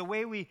mornings, the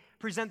way we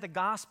present the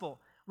gospel.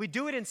 We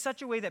do it in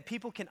such a way that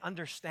people can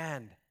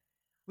understand.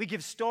 We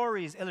give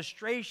stories,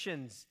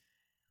 illustrations.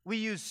 We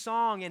use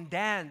song and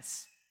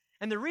dance.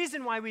 And the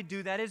reason why we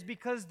do that is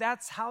because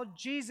that's how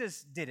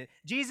Jesus did it.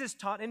 Jesus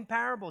taught in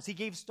parables. He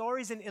gave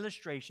stories and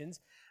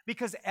illustrations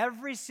because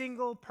every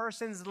single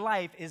person's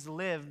life is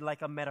lived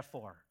like a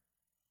metaphor.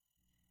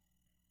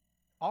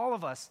 All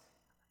of us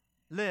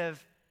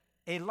live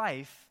a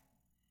life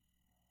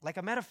like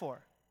a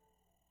metaphor.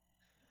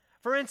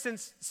 For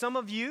instance, some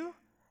of you,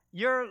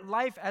 your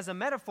life as a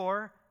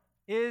metaphor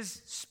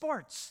is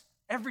sports.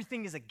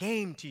 Everything is a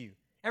game to you.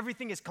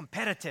 Everything is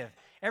competitive.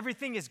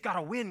 Everything is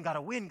gotta win,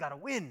 gotta win, gotta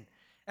win.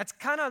 That's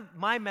kind of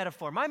my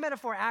metaphor. My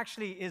metaphor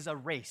actually is a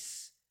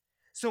race.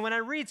 So when I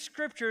read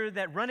scripture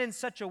that run in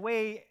such a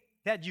way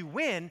that you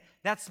win,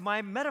 that's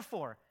my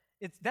metaphor.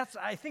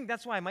 I think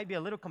that's why I might be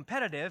a little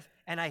competitive,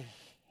 and I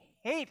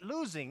hate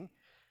losing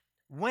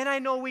when I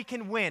know we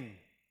can win.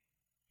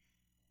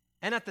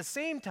 And at the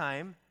same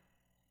time,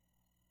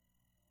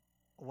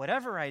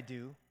 whatever I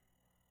do,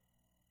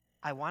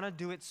 I want to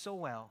do it so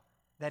well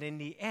that in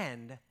the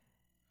end,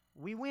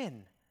 we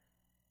win.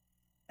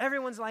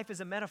 Everyone's life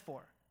is a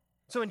metaphor.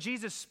 So when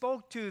Jesus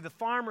spoke to the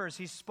farmers,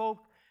 he spoke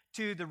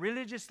to the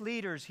religious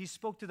leaders, he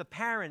spoke to the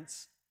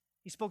parents,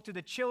 he spoke to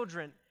the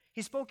children.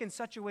 He spoke in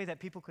such a way that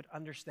people could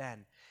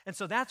understand. And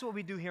so that's what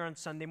we do here on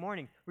Sunday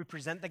morning. We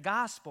present the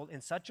gospel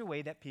in such a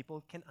way that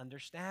people can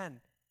understand.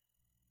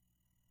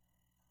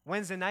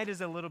 Wednesday night is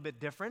a little bit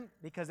different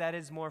because that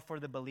is more for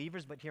the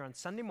believers, but here on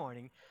Sunday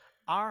morning,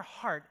 our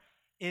heart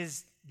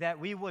is that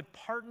we would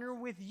partner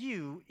with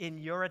you in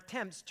your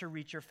attempts to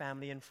reach your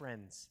family and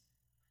friends.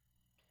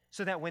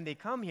 So that when they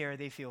come here,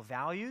 they feel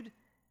valued,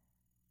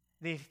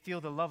 they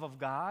feel the love of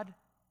God,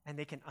 and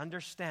they can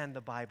understand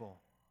the Bible.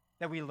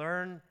 That we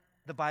learn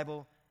the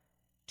Bible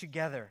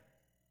together.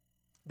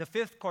 The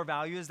fifth core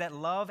value is that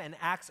love and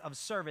acts of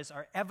service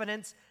are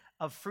evidence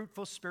of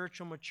fruitful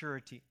spiritual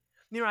maturity.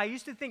 You know, I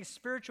used to think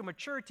spiritual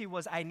maturity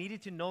was I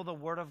needed to know the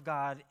Word of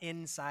God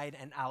inside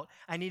and out.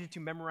 I needed to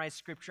memorize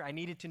Scripture. I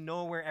needed to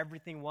know where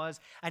everything was.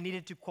 I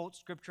needed to quote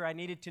Scripture. I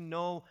needed to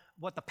know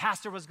what the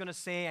pastor was going to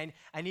say.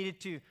 I needed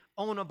to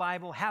own a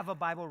Bible, have a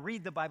Bible,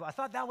 read the Bible. I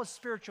thought that was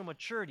spiritual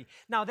maturity.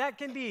 Now, that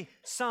can be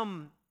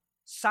some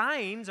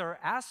signs or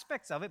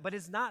aspects of it, but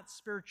it's not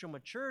spiritual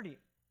maturity.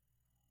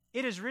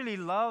 It is really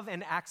love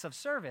and acts of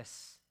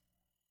service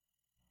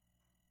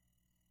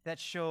that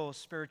show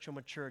spiritual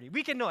maturity.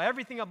 We can know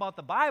everything about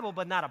the Bible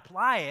but not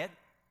apply it.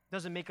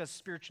 Doesn't make us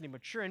spiritually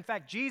mature. In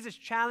fact, Jesus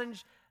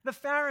challenged the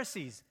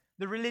Pharisees,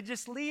 the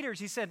religious leaders.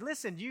 He said,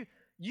 listen, you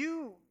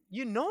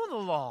know the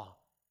law,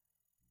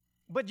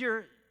 but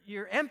you're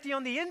empty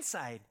on the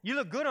inside. You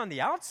look good on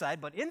the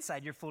outside, but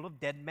inside you're full of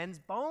dead men's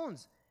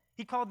bones.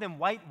 He called them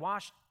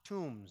whitewashed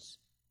tombs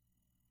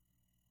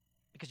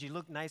because you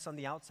look nice on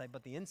the outside,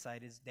 but the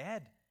inside is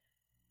dead.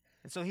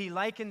 And so he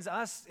likens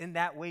us in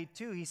that way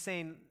too. He's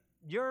saying,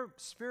 your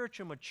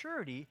spiritual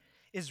maturity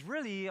is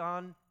really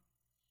on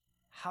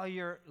how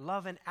your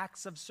love and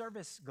acts of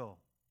service go,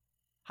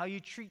 how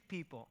you treat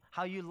people,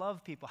 how you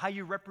love people, how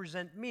you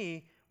represent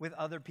me with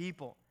other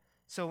people.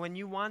 So when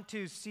you want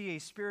to see a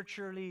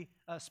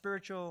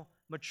spiritual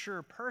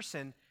mature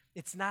person,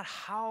 it's not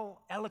how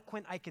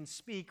eloquent I can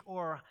speak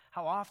or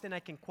how often I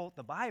can quote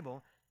the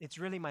Bible. It's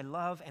really my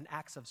love and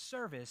acts of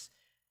service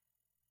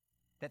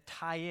that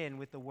tie in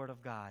with the Word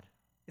of God.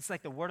 It's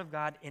like the Word of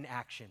God in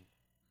action.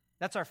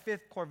 That's our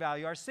fifth core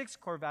value. Our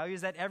sixth core value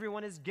is that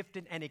everyone is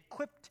gifted and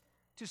equipped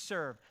to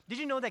serve. Did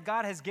you know that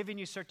God has given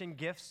you certain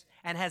gifts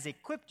and has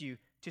equipped you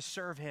to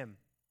serve Him?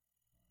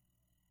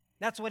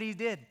 That's what He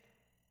did.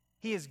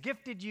 He has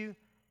gifted you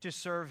to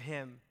serve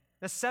Him.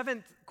 The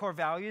seventh core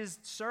value is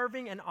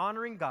serving and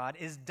honoring God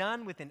is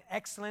done with an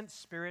excellent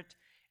spirit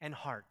and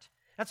heart.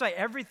 That's why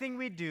everything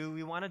we do,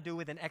 we want to do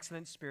with an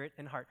excellent spirit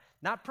and heart,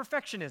 not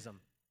perfectionism.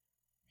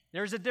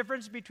 There's a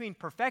difference between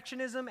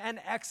perfectionism and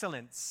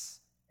excellence.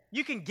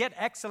 You can get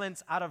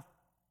excellence out of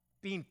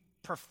being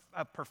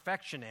a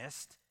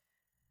perfectionist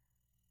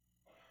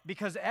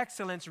because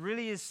excellence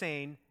really is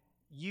saying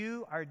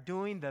you are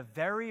doing the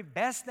very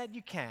best that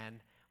you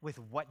can with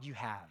what you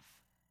have.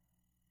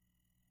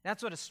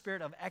 That's what a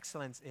spirit of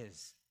excellence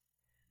is.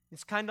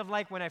 It's kind of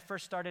like when I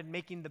first started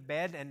making the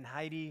bed and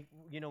Heidi,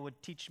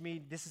 would teach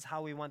me this is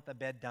how we want the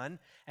bed done.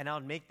 And I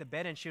would make the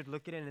bed and she would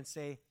look at it and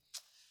say,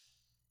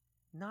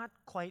 not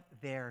quite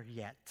there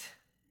yet.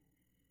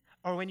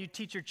 Or when you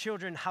teach your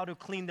children how to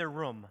clean their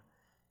room,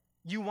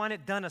 you want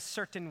it done a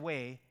certain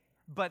way,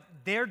 but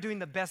they're doing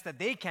the best that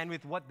they can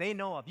with what they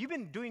know of. You've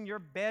been doing your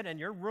bed and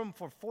your room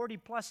for 40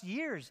 plus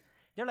years.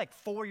 They're like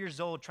 4 years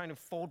old trying to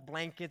fold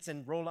blankets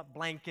and roll up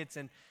blankets,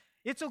 and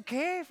it's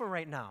okay for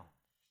right now.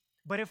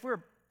 But if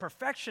we're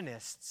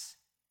perfectionists,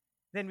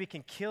 then we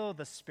can kill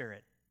the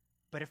spirit.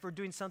 But if we're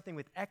doing something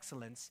with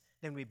excellence,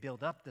 then we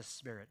build up the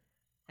spirit.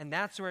 And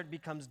that's where it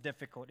becomes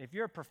difficult. If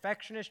you're a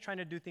perfectionist trying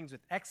to do things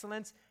with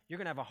excellence, you're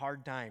going to have a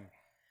hard time.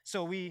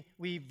 So we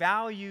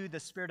value the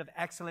spirit of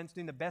excellence,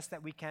 doing the best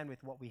that we can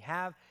with what we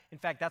have. In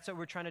fact, that's what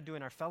we're trying to do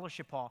in our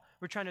fellowship hall.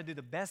 We're trying to do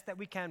the best that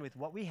we can with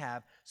what we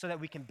have so that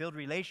we can build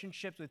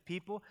relationships with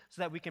people,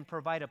 so that we can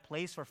provide a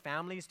place for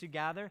families to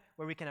gather,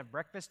 where we can have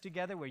breakfast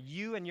together, where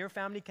you and your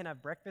family can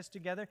have breakfast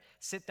together,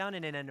 sit down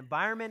in an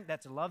environment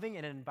that's loving,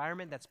 in an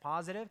environment that's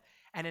positive,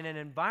 and in an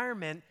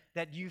environment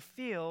that you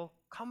feel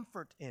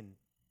comfort in,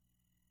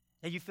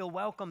 that you feel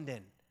welcomed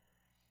in.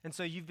 And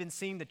so you've been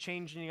seeing the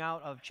changing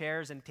out of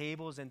chairs and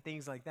tables and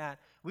things like that.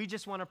 We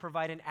just want to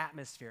provide an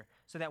atmosphere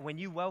so that when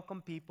you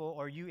welcome people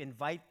or you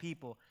invite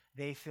people,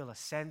 they feel a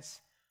sense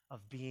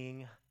of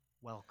being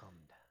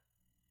welcomed.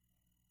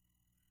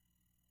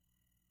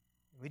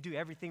 We do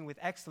everything with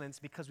excellence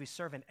because we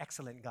serve an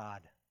excellent God.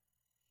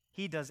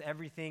 He does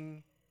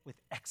everything with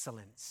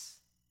excellence.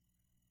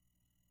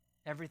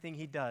 Everything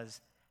He does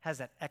has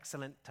that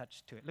excellent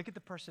touch to it. Look at the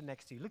person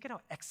next to you. Look at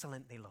how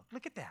excellent they look.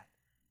 Look at that.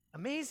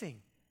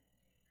 Amazing.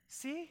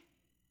 See?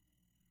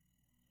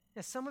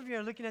 Yeah, some of you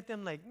are looking at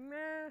them like,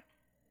 nah,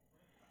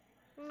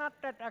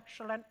 not that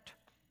excellent.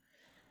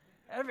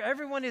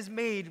 Everyone is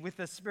made with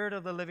the Spirit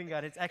of the living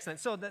God. It's excellent.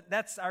 So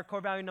that's our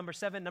core value number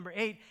 7. Number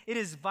 8, it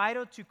is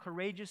vital to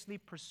courageously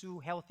pursue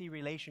healthy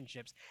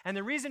relationships. And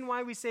the reason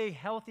why we say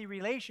healthy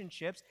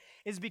relationships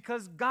is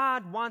because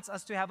God wants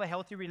us to have a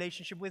healthy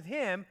relationship with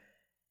Him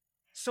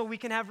so we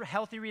can have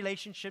healthy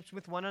relationships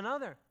with one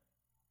another.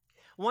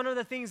 One of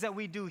the things that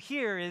we do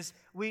here is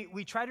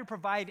we try to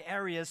provide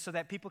areas so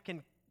that people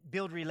can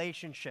build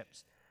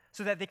relationships,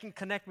 so that they can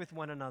connect with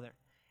one another.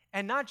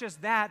 And not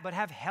just that, but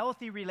have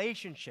healthy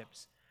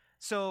relationships.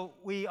 So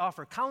we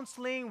offer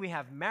counseling. We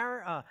have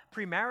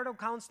premarital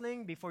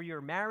counseling before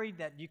you're married,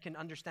 that you can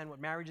understand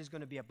what marriage is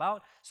going to be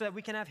about, so that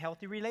we can have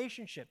healthy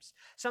relationships.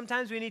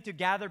 Sometimes we need to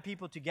gather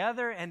people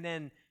together and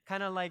then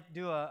kind of like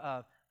do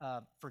a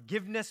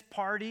forgiveness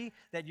party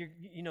that you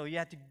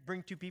have to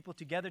bring two people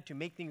together to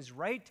make things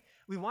right.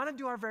 We want to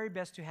do our very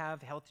best to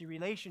have healthy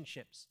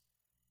relationships.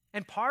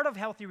 And part of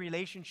healthy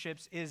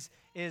relationships is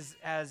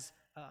as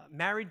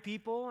married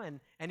people, and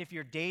if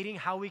you're dating,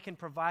 how we can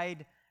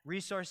provide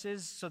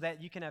resources so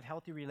that you can have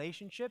healthy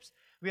relationships.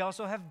 We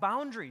also have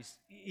boundaries.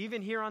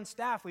 Even here on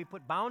staff, we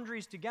put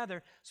boundaries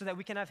together so that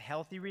we can have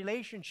healthy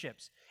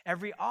relationships.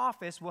 Every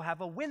office will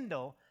have a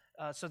window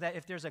so that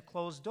if there's a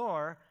closed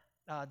door,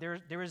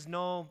 there is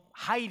no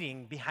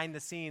hiding behind the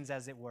scenes,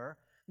 as it were.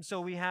 And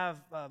so we have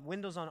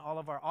windows on all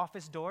of our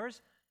office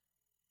doors.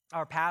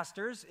 Our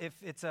pastors, if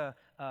it's a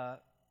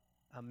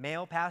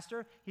male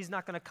pastor, he's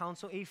not going to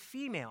counsel a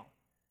female.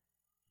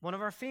 One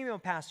of our female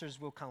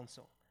pastors will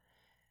counsel.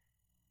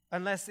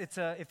 Unless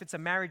if it's a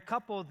married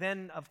couple,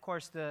 then of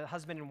course the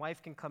husband and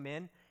wife can come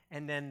in,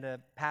 and then the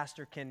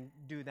pastor can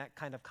do that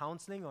kind of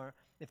counseling, or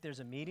if there's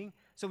a meeting.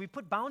 So we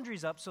put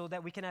boundaries up so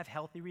that we can have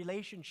healthy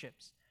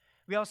relationships.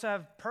 We also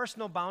have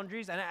personal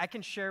boundaries, and I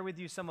can share with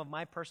you some of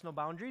my personal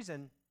boundaries.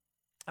 And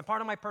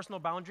part of my personal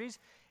boundaries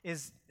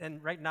is,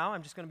 and right now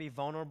I'm just going to be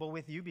vulnerable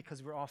with you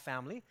because we're all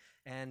family,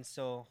 and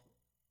so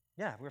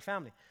yeah, we're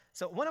family.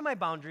 So one of my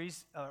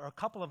boundaries, or a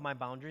couple of my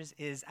boundaries,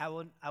 is I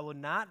will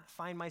not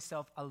find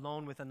myself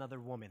alone with another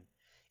woman,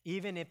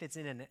 even if it's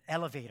in an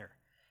elevator.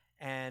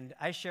 And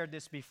I shared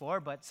this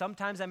before, but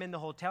sometimes I'm in the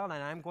hotel and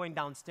I'm going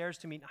downstairs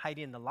to meet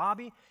Heidi in the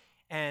lobby,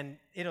 and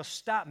it'll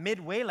stop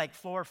midway, like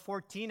floor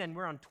 14, and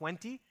we're on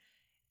 20,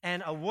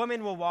 and a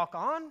woman will walk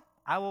on,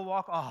 I will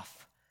walk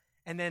off,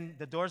 and then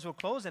the doors will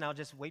close, and I'll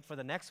just wait for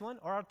the next one,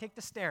 or I'll take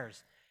the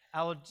stairs.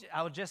 I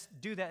will just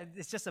do that.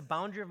 It's just a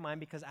boundary of mine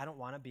because I don't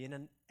want to be in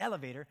an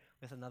elevator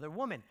with another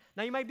woman.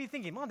 Now, you might be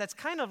thinking, Mom, that's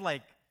kind of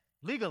like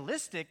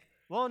legalistic.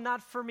 Well,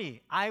 not for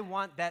me. I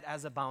want that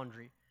as a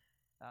boundary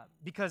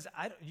because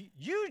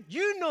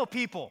you know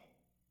people.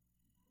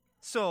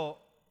 So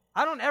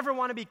I don't ever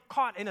want to be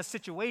caught in a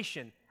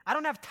situation. I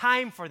don't have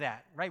time for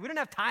that, right? We don't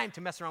have time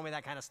to mess around with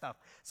that kind of stuff.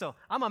 So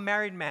I'm a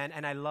married man,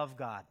 and I love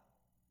God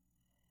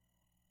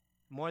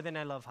more than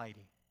I love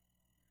Heidi.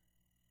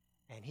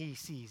 And He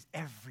sees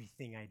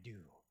everything I do.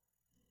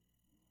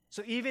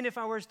 So even if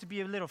I was to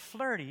be a little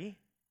flirty,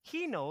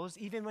 He knows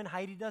even when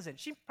Heidi doesn't.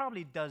 She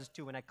probably does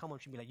too. When I come home,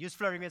 she'll be like, "You're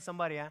flirting with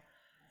somebody, huh?"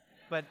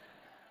 But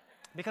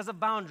because of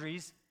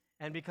boundaries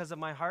and because of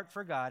my heart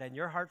for God and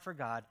your heart for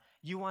God,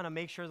 you want to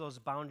make sure those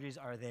boundaries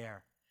are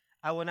there.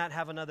 I will not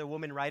have another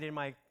woman ride in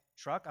my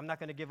truck. I'm not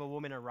going to give a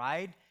woman a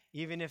ride.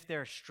 Even if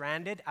they're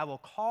stranded, I will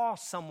call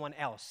someone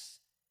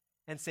else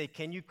and say,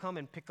 "Can you come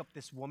and pick up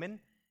this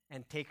woman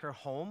and take her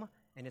home?"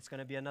 And it's going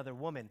to be another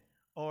woman,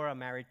 or a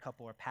married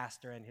couple, or a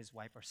pastor and his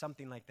wife, or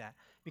something like that.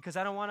 Because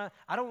I don't want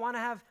to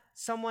have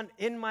someone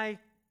in my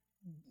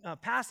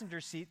passenger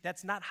seat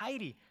that's not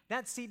Heidi.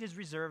 That seat is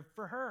reserved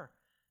for her.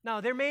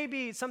 Now, there may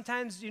be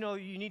sometimes, you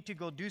need to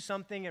go do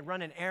something and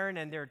run an errand,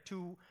 and there are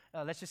two,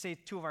 let's just say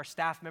 2 of our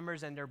staff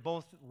members, and they're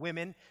both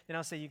women. Then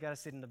I'll say, "You got to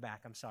sit in the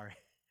back. I'm sorry."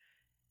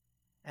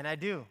 And I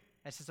do.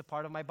 That's just a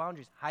part of my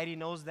boundaries. Heidi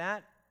knows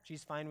that.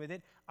 She's fine with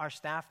it. Our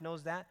staff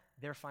knows that.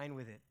 They're fine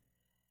with it.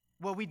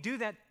 Well, we do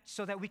that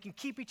so that we can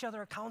keep each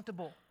other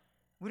accountable.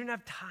 We don't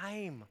have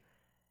time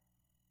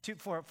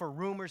for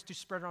rumors to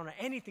spread around or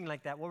anything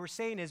like that. What we're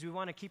saying is we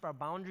want to keep our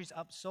boundaries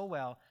up so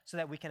well so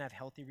that we can have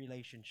healthy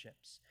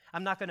relationships.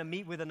 I'm not going to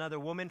meet with another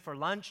woman for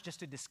lunch just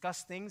to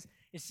discuss things.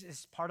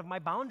 It's part of my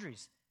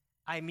boundaries.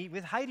 I meet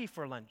with Heidi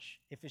for lunch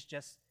if it's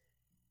just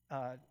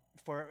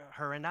for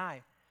her and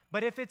I.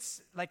 But if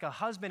it's like a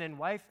husband and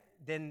wife,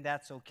 then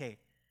that's okay.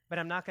 But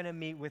I'm not going to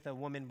meet with a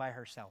woman by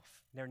herself.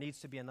 There needs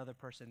to be another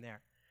person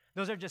there.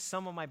 Those are just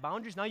some of my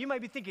boundaries. Now, you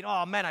might be thinking,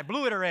 "Oh, man, I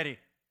blew it already.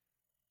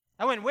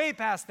 I went way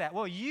past that."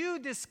 Well, you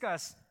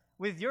discuss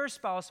with your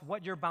spouse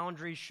what your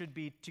boundaries should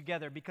be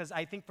together, because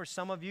I think for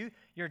some of you,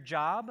 your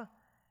job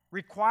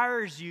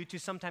requires you to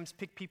sometimes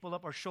pick people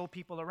up or show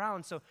people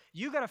around. So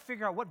you got to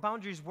figure out what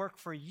boundaries work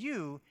for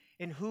you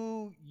and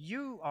who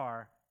you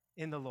are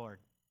in the Lord.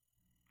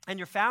 And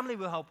your family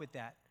will help with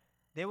that.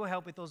 They will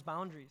help with those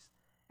boundaries.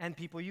 And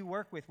people you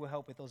work with will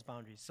help with those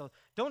boundaries. So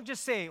don't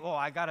just say, "Oh,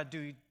 I got to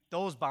do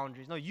those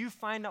boundaries." No, you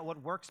find out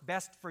what works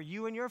best for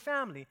you and your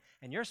family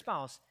and your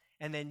spouse,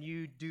 and then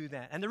you do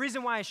that. And the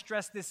reason why I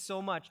stress this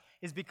so much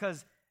is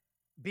because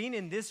being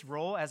in this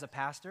role as a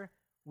pastor,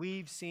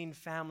 we've seen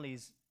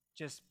families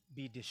just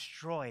be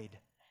destroyed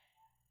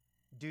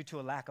due to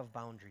a lack of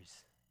boundaries.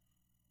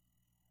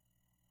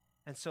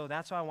 And so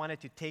that's why I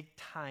wanted to take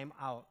time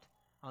out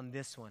on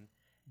this one.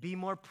 Be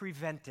more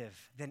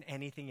preventive than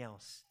anything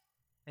else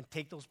and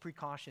take those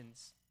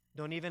precautions.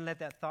 Don't even let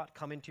that thought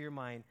come into your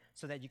mind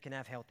so that you can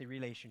have healthy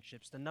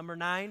relationships. The number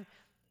 9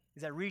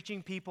 is that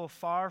reaching people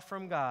far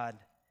from God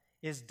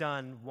is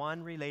done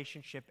one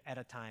relationship at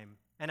a time.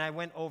 And I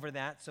went over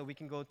that, so we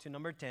can go to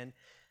number 10,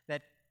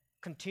 that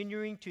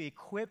continuing to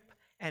equip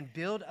and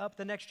build up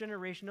the next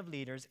generation of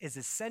leaders is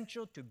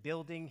essential to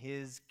building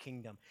His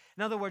kingdom.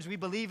 In other words, we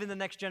believe in the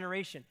next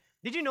generation.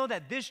 Did you know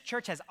that this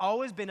church has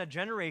always been a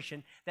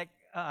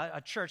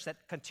church that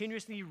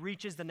continuously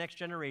reaches the next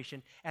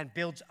generation and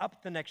builds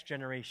up the next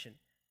generation?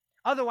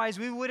 Otherwise,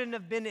 we wouldn't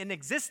have been in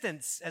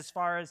existence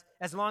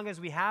as long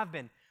as we have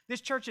been.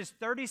 This church is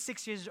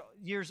 36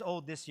 years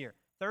old this year.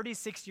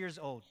 36 years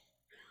old.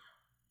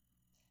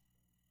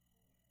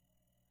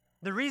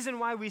 The reason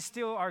why we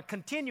still are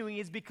continuing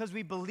is because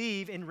we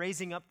believe in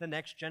raising up the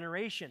next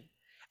generation.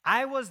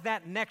 I was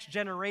that next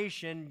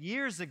generation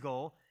years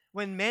ago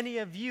when many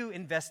of you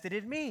invested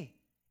in me,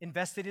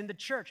 invested in the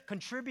church,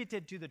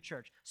 contributed to the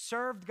church,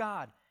 served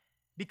God.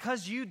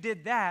 Because you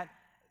did that,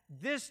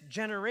 this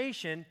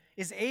generation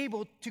is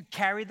able to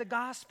carry the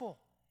gospel.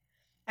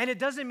 And it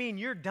doesn't mean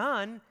you're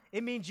done.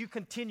 It means you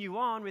continue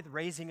on with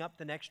raising up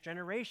the next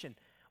generation,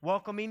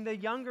 welcoming the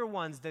younger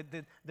ones, the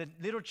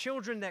little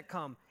children that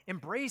come,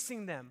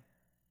 embracing them,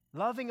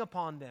 loving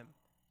upon them,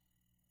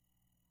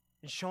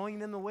 and showing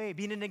them the way,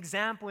 being an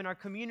example in our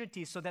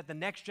community so that the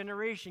next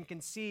generation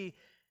can see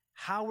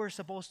how we're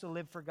supposed to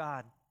live for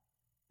God.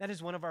 That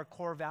is one of our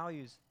core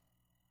values.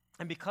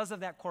 And because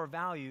of that core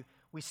value,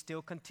 we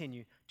still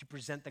continue to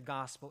present the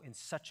gospel in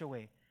such a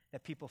way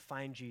that people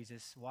find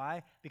Jesus.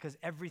 Why? Because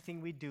everything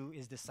we do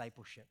is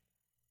discipleship.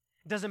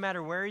 It doesn't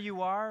matter where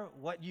you are,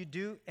 what you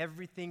do,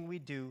 everything we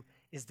do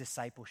is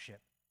discipleship.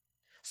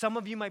 Some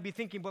of you might be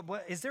thinking,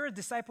 but is there a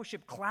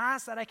discipleship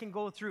class that I can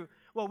go through?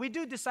 Well, we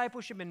do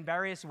discipleship in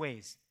various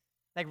ways.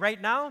 Like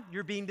right now,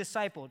 you're being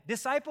discipled.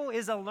 Disciple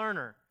is a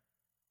learner.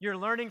 You're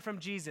learning from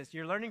Jesus.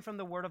 You're learning from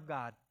the Word of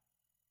God.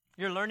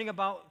 You're learning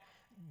about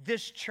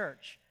this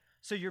church.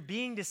 So you're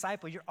being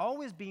discipled. You're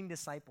always being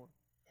discipled.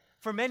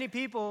 For many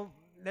people,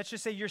 let's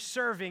just say you're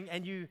serving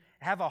and you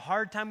have a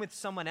hard time with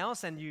someone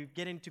else and you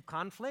get into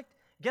conflict.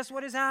 Guess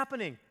what is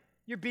happening?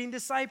 You're being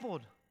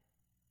discipled.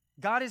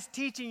 God is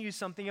teaching you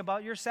something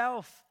about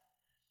yourself.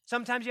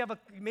 Sometimes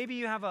maybe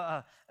you have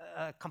a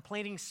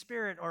complaining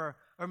spirit, or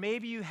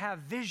maybe you have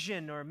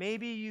vision, or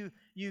maybe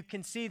you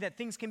can see that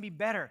things can be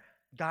better.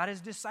 God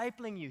is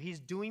discipling you. He's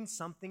doing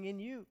something in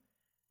you.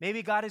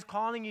 Maybe God is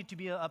calling you to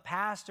be a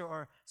pastor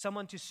or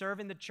someone to serve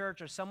in the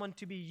church or someone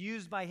to be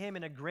used by Him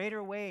in a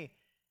greater way.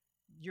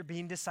 You're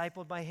being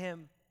discipled by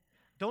Him.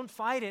 Don't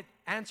fight it.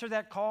 Answer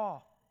that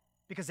call,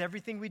 because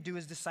everything we do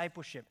is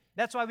discipleship.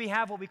 That's why we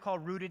have what we call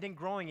Rooted and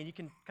Growing, and you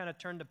can kind of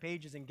turn the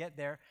pages and get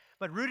there.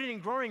 But Rooted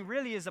and Growing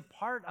really is a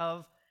part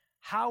of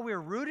how we're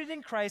rooted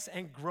in Christ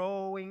and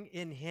growing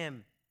in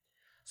Him.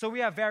 So we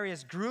have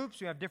various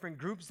groups. We have different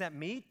groups that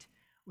meet.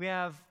 We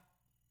have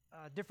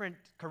different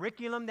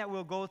curriculum that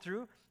we'll go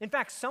through. In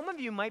fact, some of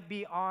you might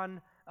be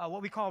on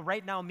what we call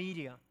Right Now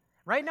Media.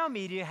 Right Now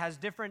Media has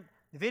different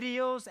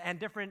videos and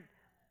different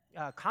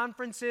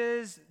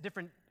conferences,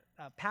 different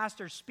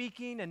pastors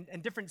speaking,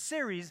 and different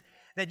series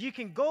that you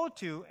can go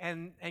to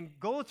and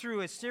go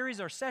through a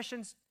series or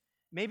sessions,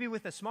 maybe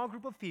with a small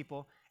group of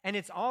people, and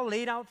it's all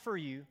laid out for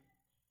you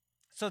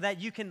so that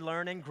you can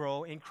learn and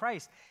grow in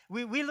Christ.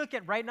 We look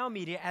at Right Now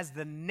Media as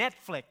the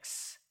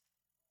Netflix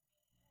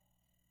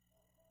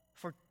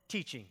for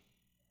teaching.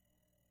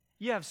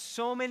 You have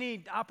so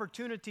many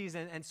opportunities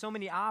and so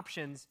many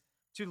options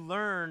to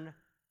learn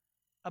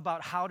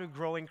about how to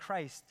grow in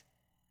Christ.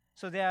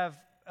 So they have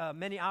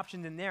many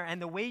options in there.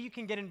 And the way you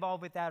can get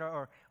involved with that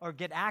or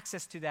get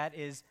access to that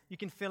is you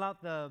can fill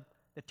out the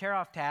tear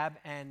off tab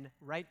and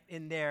right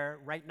in there,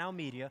 Right Now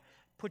Media,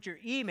 put your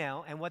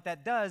email, and what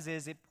that does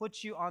is it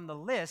puts you on the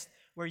list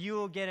where you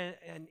will get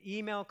an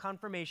email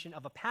confirmation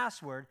of a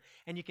password,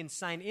 and you can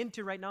sign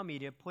into Right Now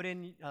Media, put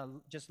in,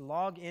 just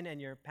log in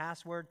and your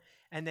password,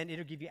 and then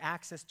it'll give you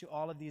access to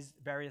all of these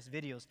various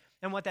videos.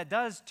 And what that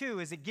does too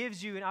is it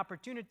gives you an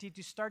opportunity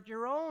to start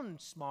your own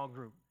small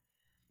group.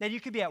 Now, you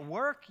could be at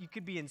work, you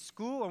could be in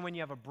school, or when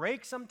you have a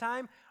break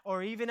sometime,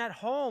 or even at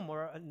home,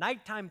 or a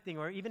nighttime thing,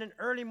 or even an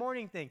early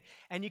morning thing.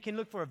 And you can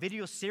look for a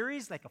video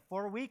series, like a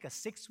 4-week, a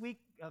 6-week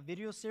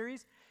video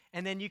series,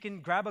 and then you can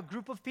grab a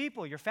group of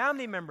people, your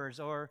family members,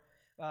 or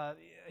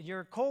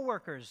your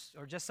coworkers,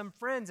 or just some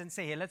friends, and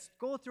say, hey, let's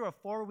go through a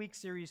 4-week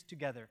series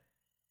together.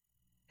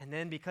 And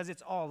then because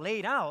it's all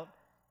laid out,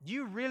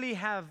 you really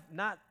have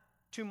not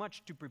too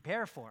much to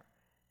prepare for.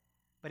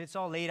 But it's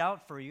all laid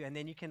out for you, and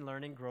then you can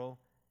learn and grow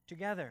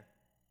together.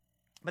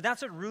 But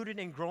that's what Rooted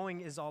and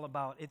Growing is all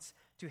about. It's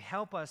to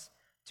help us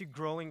to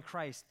grow in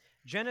Christ.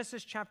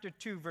 Genesis chapter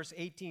 2, verse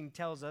 18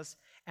 tells us,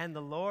 and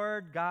the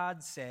Lord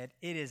God said,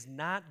 it is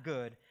not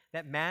good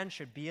that man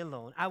should be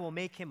alone. I will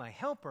make him a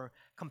helper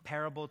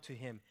comparable to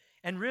him.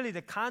 And really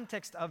the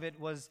context of it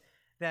was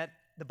that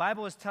the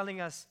Bible was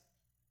telling us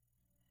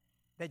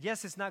that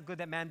yes, it's not good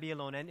that man be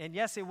alone. And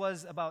yes, it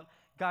was about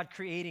God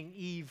creating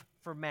Eve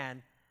for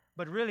man.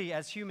 But really,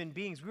 as human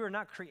beings, we were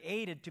not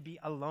created to be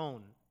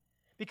alone.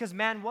 Because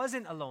man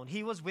wasn't alone.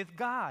 He was with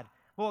God.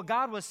 But what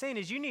God was saying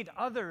is you need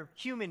other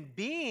human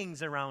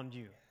beings around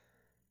you.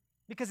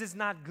 Because it's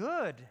not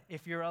good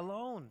if you're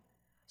alone.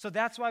 So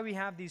that's why we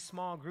have these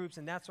small groups,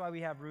 and that's why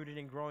we have Rooted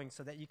and Growing,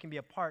 so that you can be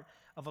a part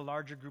of a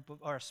larger group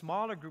or a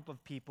smaller group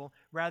of people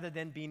rather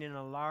than being in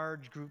a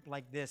large group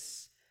like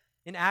this.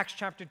 In Acts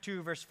chapter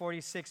 2, verse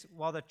 46,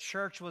 while the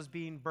church was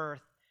being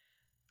birthed,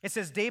 it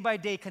says, day by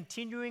day,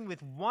 continuing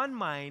with one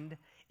mind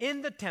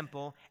in the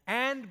temple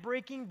and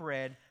breaking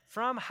bread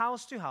from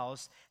house to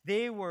house,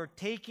 they were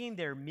taking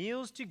their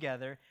meals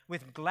together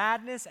with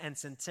gladness and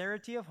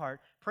sincerity of heart,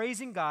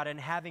 praising God and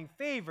having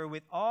favor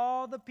with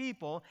all the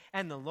people,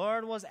 and the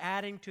Lord was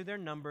adding to their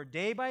number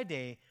day by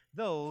day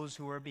those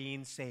who were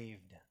being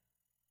saved.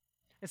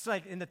 It's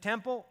like in the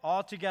temple,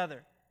 all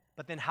together,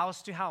 but then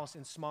house to house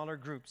in smaller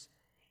groups.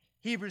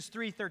 Hebrews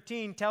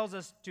 3:13 tells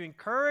us to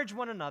encourage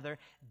one another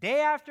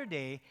day after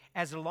day,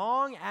 as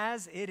long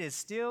as it is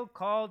still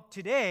called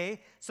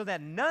today, so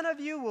that none of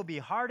you will be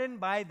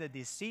hardened by the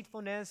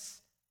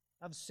deceitfulness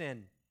of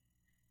sin.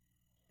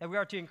 That we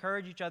are to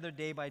encourage each other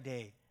day by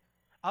day.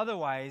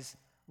 Otherwise,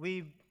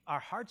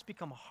 our hearts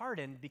become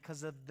hardened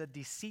because of the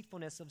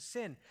deceitfulness of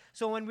sin.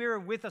 So when we're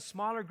with a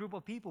smaller group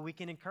of people, we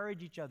can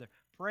encourage each other,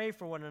 pray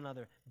for one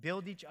another,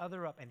 build each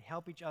other up, and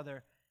help each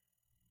other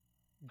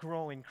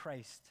grow in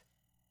Christ.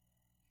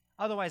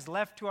 Otherwise,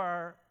 left to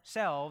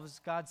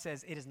ourselves, God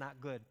says it is not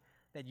good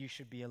that you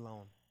should be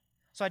alone.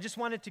 So I just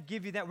wanted to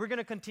give you that. We're going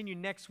to continue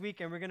next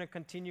week, and we're going to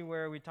continue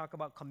where we talk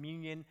about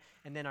communion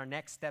and then our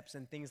next steps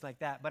and things like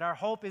that. But our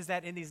hope is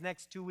that in these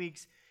next 2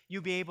 weeks,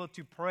 you'll be able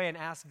to pray and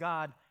ask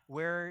God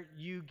where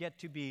you get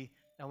to be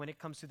when it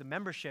comes to the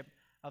membership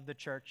of the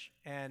church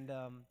and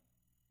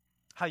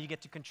how you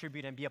get to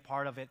contribute and be a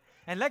part of it.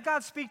 And let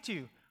God speak to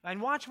you and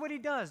watch what He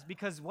does,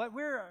 because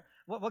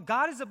what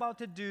God is about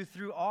to do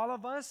through all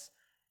of us,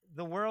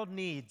 the world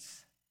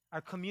needs,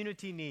 our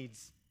community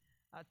needs.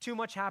 Too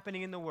much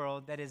happening in the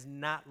world that is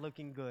not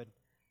looking good.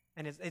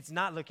 And it's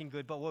not looking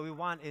good, but what we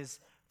want is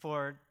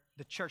for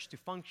the church to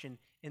function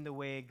in the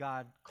way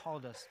God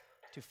called us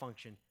to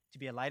function, to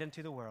be a light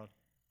unto the world,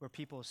 where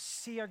people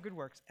see our good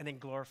works and then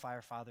glorify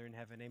our Father in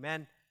heaven.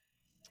 Amen?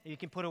 You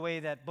can put away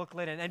that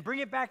booklet and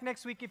bring it back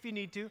next week if you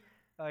need to.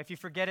 If you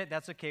forget it,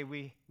 that's okay.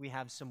 We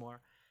have some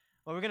more.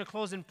 Well, we're going to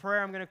close in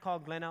prayer. I'm going to call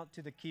Glenn out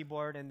to the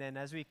keyboard, and then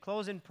as we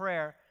close in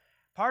prayer,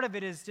 part of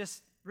it is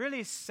just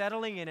really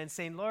settling in and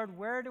saying, Lord,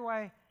 where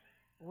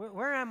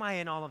am I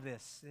in all of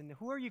this? And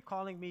who are you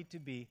calling me to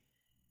be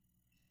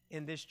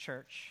in this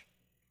church?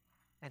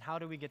 And how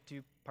do we get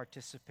to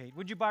participate?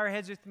 Would you bow your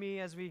heads with me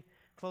as we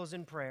close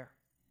in prayer?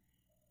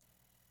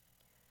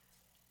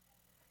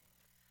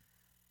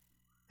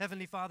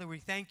 Heavenly Father, we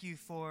thank you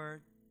for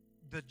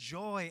the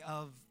joy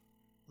of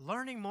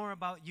learning more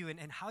about you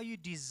and how you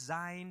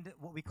designed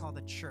what we call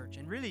the church.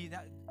 And really,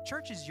 that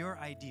church is your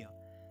idea.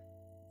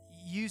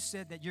 You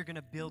said that you're going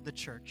to build the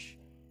church.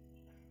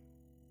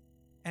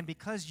 And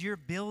because you're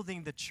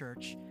building the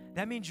church,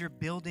 that means you're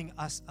building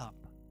us up.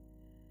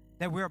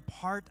 That we're a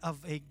part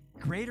of a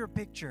greater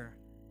picture,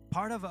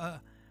 part of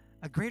a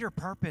greater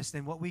purpose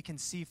than what we can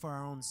see for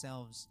our own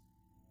selves.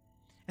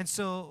 And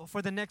so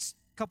for the next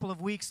couple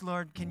of weeks,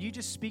 Lord, can you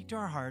just speak to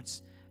our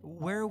hearts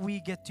where we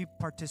get to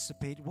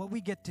participate, what we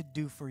get to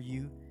do for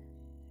you,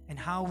 and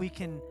how we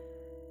can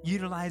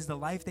utilize the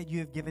life that you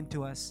have given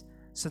to us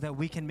so that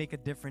we can make a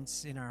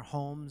difference in our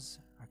homes,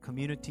 our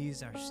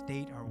communities, our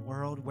state, our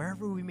world,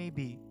 wherever we may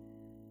be.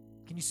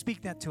 Can you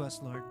speak that to us,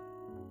 Lord?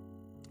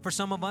 For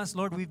some of us,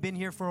 Lord, we've been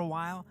here for a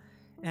while,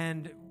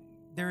 and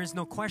there is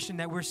no question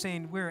that we're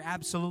saying we're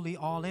absolutely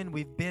all in.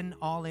 We've been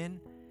all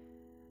in.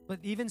 But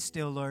even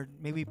still, Lord,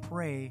 may we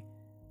pray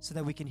so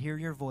that we can hear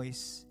your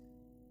voice.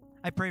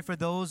 I pray for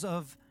those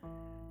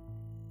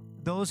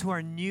who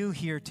are new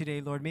here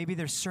today, Lord. Maybe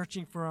they're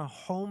searching for a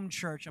home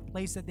church, a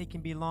place that they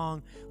can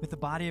belong with the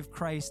body of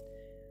Christ.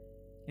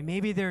 And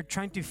maybe they're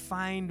trying to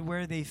find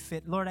where they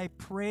fit. Lord, I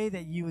pray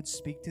that you would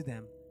speak to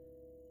them.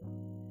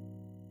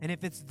 And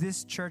if it's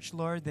this church,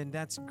 Lord, then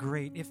that's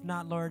great. If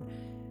not, Lord,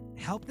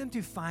 help them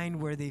to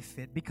find where they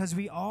fit, because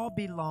we all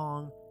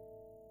belong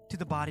to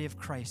the body of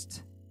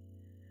Christ.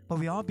 But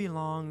we all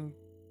belong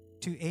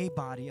to a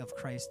body of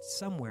Christ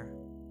somewhere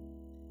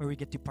where we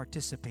get to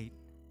participate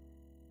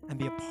and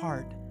be a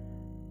part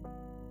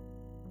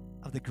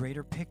of the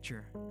greater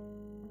picture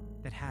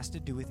that has to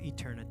do with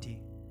eternity.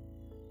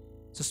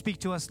 So speak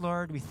to us,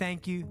 Lord. We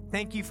thank you.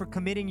 Thank you for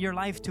committing your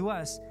life to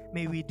us.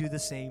 May we do the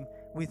same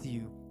with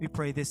you. We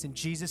pray this in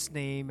Jesus'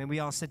 name, and we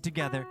all said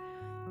together,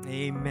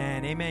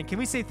 amen. Amen. Can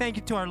we say thank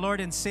you to our Lord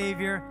and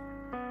Savior,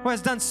 who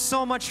has done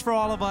so much for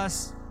all of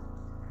us?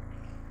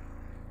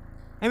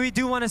 And we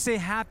do want to say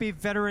Happy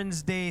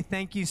Veterans Day.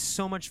 Thank you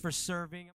so much for serving.